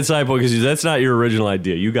going to give you that side point because that's not your original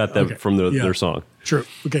idea. You got that from their song. True.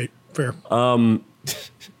 Okay, fair.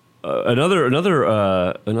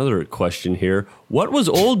 Another question here. What was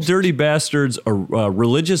Old Dirty Bastard's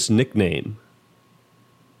religious nickname?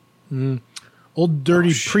 Old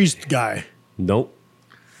Dirty Priest guy. Nope.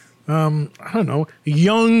 I don't know.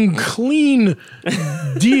 Young Clean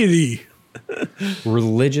Deity.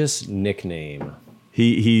 Religious nickname.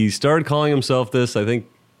 He started calling himself this, I think,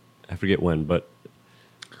 I forget when, but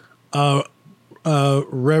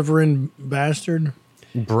Reverend Bastard.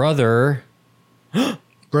 Brother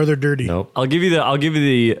Dirty. Nope. I'll give you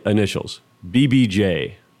the initials.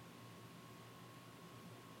 BBJ.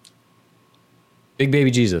 Big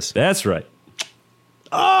Baby Jesus. That's right.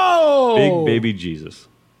 Oh! Big Baby Jesus.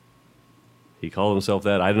 He called himself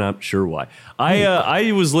that. I'm not sure why.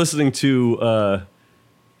 I was listening to,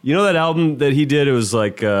 you know that album that he did? It was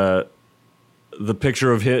like the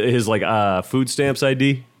picture of his like food stamps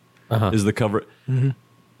ID is the cover. Mm-hmm.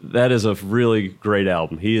 That is a really great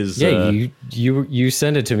album. He is. Yeah, you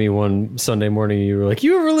sent it to me one Sunday morning. You were like,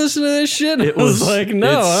 "You ever listen to this shit?" It I was like, "No,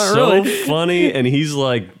 it's not so really." funny, and he's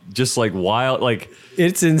like just like wild. Like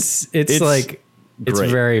it's like it's great.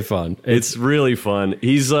 very fun. It's really fun.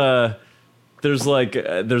 He's there's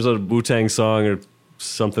a Wu-Tang song or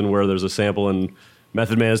something where there's a sample and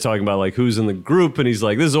Method Man is talking about like who's in the group, and he's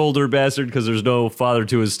like, this older bastard because there's no father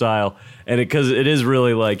to his style, and because it is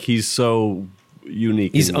really like he's so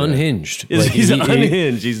unique. He's unhinged. He's Like,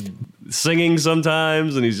 unhinged. He's singing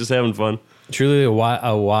sometimes, and he's just having fun. Truly a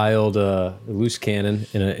wild, loose cannon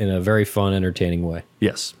in a very fun, entertaining way.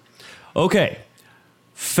 Yes. Okay.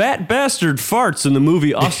 Fat bastard farts in the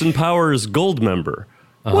movie Austin Powers Goldmember.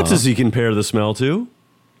 What does he compare the smell to?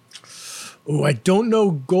 Oh, I don't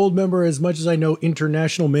know Goldmember as much as I know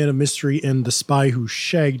International Man of Mystery and The Spy Who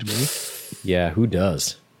Shagged Me. Yeah, who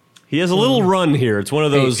does? He has a little run here. It's one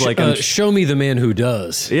of those show me the man who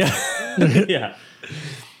does. Yeah. Yeah.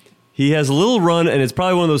 He has a little run, and it's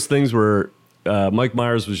probably one of those things where Mike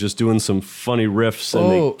Myers was just doing some funny riffs, and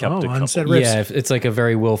they kept a couple. Yeah, it's like a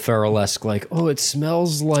very Will Ferrell-esque, like, it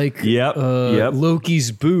smells like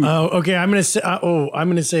Loki's boot. Oh, okay. I'm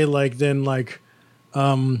gonna say like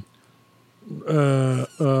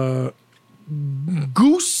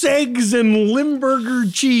goose eggs and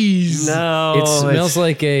Limburger cheese. No, it smells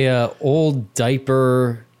like a old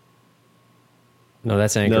diaper. No,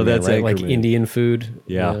 that's Anchorman, No, that's right? Like Anchorman. Indian food.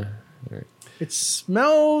 Yeah. Right. It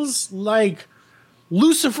smells like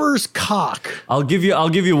Lucifer's cock. I'll give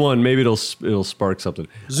you one. Maybe it'll spark something.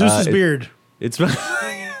 Zeus's beard. It smells.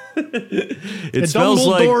 It smells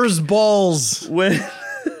like Dumbledore's balls.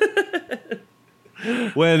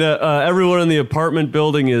 When everyone in the apartment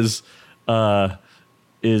building is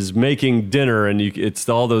making dinner, and it's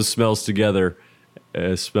all those smells together.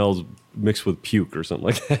 Smells mixed with puke or something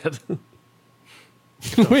like that.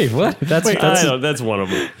 Wait, what? That's one of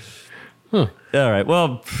them. Huh. All right.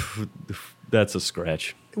 Well, that's a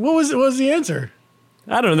scratch. What was the answer?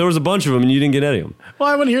 I don't know. There was a bunch of them, and you didn't get any of them. Well,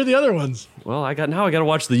 I want to hear the other ones. Well, I got to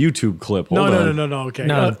watch the YouTube clip. Hold on. No. Okay.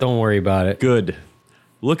 No, don't worry about it. Good.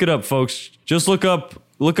 Look it up, folks. Just look up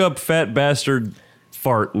fat bastard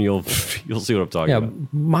fart, and you'll see what I'm talking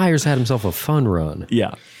about. Myers had himself a fun run.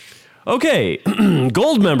 Yeah. Okay,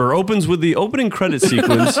 Goldmember opens with the opening credit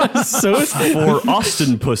sequence for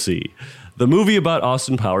Austin Pussy, the movie about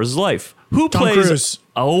Austin Powers' life. Who Tom plays? Cruise.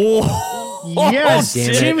 Oh, Yes, damn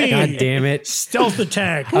it. Timmy. God damn it. Stealth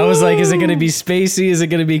attack. I was like, is it going to be Spacey? Is it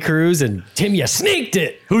going to be Cruise? And Tim, you sneaked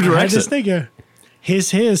it. Who directs it?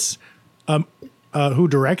 Hiss. Who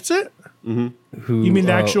directs it? Mm-hmm. Who? You mean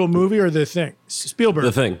the actual movie or the thing? Spielberg.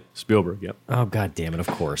 The thing. Spielberg, yep. Oh, God damn it, of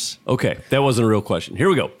course. Okay, that wasn't a real question. Here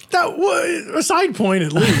we go. That was a side point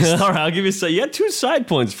at least. All right, I'll give you you had 2 side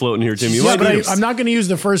points floating here, Tim. I'm not going to use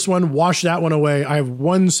the first one. Wash that one away. I have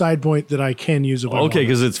one side point that I can use. Okay,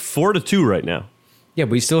 because it's 4-2 right now. Yeah,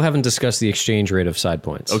 but we still haven't discussed the exchange rate of side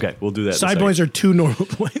points. Okay, we'll do that. Side points are 2 normal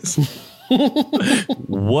points.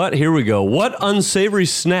 Here we go. What unsavory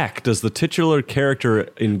snack does the titular character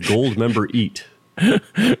in Goldmember eat?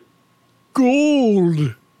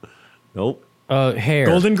 Gold. Nope. Hair.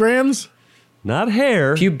 Golden grams? Not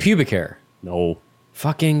hair. Pubic hair. No.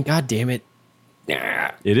 Fucking God damn it.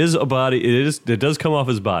 It is a body. It does come off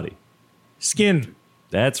his body. Skin.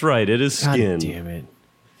 That's right. It is skin. God damn it.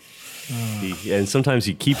 And sometimes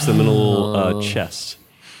he keeps them in a little chest.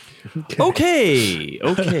 Okay.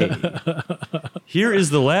 Here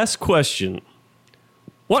is the last question.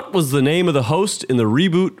 What was the name of the host in the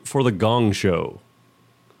reboot for The Gong Show?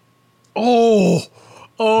 Oh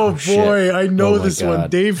boy, shit. I know Oh my this one.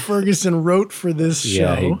 God. Dave Ferguson wrote for this show.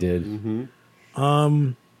 Yeah, he did.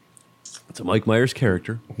 Mm-hmm. It's a Mike Myers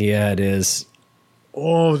character. Yeah, it is.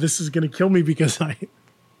 Oh, this is gonna kill me because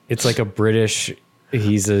It's like a British.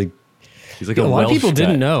 He's like a lot Welsh of people guy.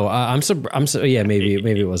 didn't know. I'm so yeah. Maybe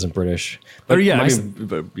it wasn't British. Or yeah,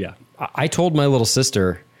 my- yeah. I told my little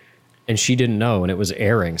sister, and she didn't know, and it was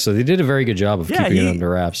airing. So they did a very good job of keeping it under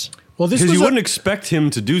wraps. Well, this Because was you wouldn't expect him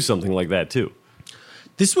to do something like that too.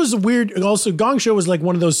 This was a weird. Also, Gong Show was like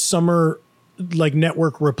one of those summer, like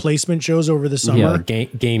network replacement shows over the summer. Yeah,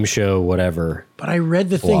 game show, whatever. But I read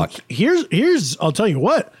the thing. Block. Here's. I'll tell you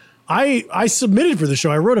what. I submitted for the show.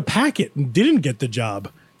 I wrote a packet and didn't get the job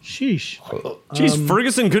Sheesh. Jeez,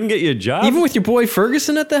 Ferguson couldn't get you a job? Even with your boy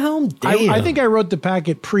Ferguson at the helm? Damn. I think I wrote the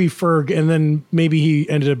packet pre-Ferg, and then maybe he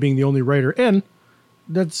ended up being the only writer. And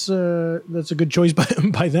that's a good choice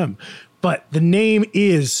by them. But the name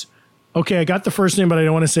is, okay, I got the first name, but I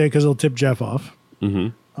don't want to say it because it'll tip Jeff off.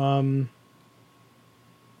 Mm-hmm.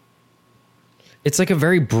 It's like a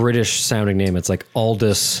very British sounding name. It's like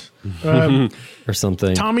Aldous or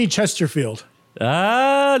something. Tommy Chesterfield.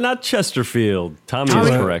 Not Chesterfield. Tommy is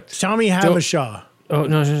correct. Tommy Havisham. Oh,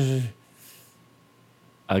 no.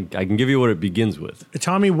 I can give you what it begins with.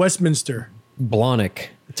 Tommy Westminster. Blahnik.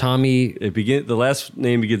 Tommy. The last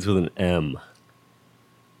name begins with an M.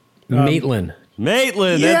 Maitland.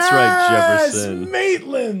 Maitland, that's right, Jefferson.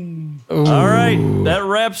 Maitland. All right, that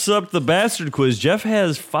wraps up the bastard quiz. Jeff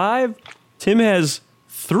has 5. Tim has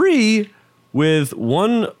 3 with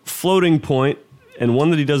 1 floating point and 1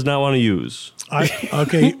 that he does not want to use.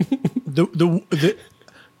 Okay. The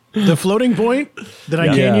floating point that I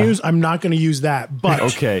can use, I'm not going to use that. But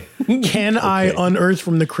okay. Can I unearth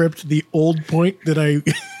from the crypt the old point that I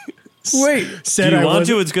said Do you I want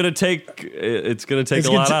wasn't? to? It's gonna take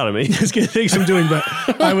a lot out of me. It's going to take some doing, but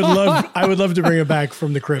I would love to bring it back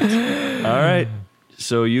from the crypt. All right.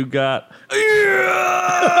 So you got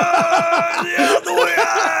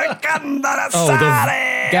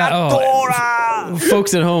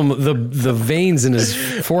Folks at home, the veins in his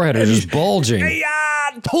forehead are just bulging.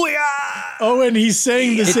 Oh, and he's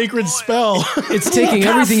saying the sacred spell. It's taking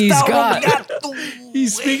everything he's got.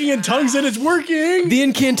 He's speaking in tongues and it's working. The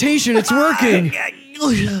incantation, it's working.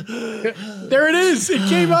 There it is. It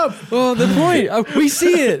came up. Oh, the point. We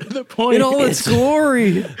see it. The point in all its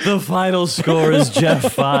glory. The final score is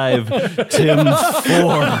Jeff 5, Tim 4.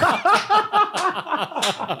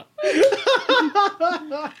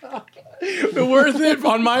 Worth it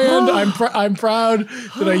on my end. I'm proud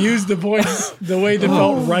that I used the points the way that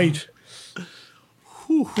felt right.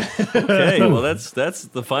 Okay, well that's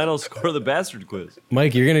the final score of the bastard quiz.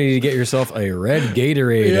 Mike, you're gonna need to get yourself a red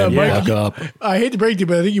Gatorade and Mike, back up. I hate to break to you,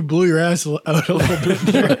 but I think you blew your ass out a little bit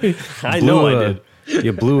there. I know I did.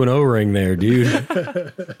 You blew an O-ring there, dude.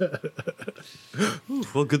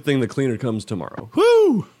 Well, good thing the cleaner comes tomorrow.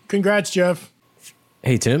 Woo! Congrats, Jeff.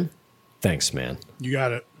 Hey, Tim. Thanks, man. You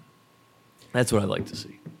got it. That's what I like to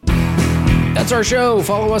see. That's our show.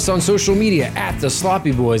 Follow us on social media at The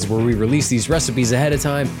Sloppy Boys, where we release these recipes ahead of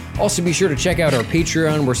time. Also, be sure to check out our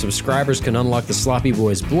Patreon, where subscribers can unlock The Sloppy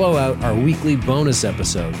Boys Blowout, our weekly bonus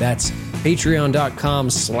episode. That's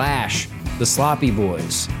patreon.com/The Sloppy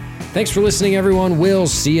Boys. Thanks for listening, everyone. We'll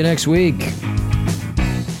see you next week.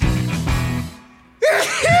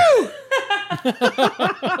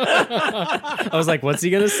 I was like, what's he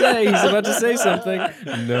going to say? He's about to say something.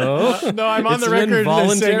 No, I'm on the record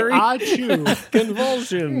involuntary saying, achoo.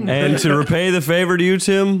 Convulsion. And to repay the favor to you,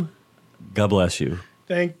 Tim, God bless you.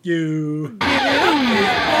 Thank you.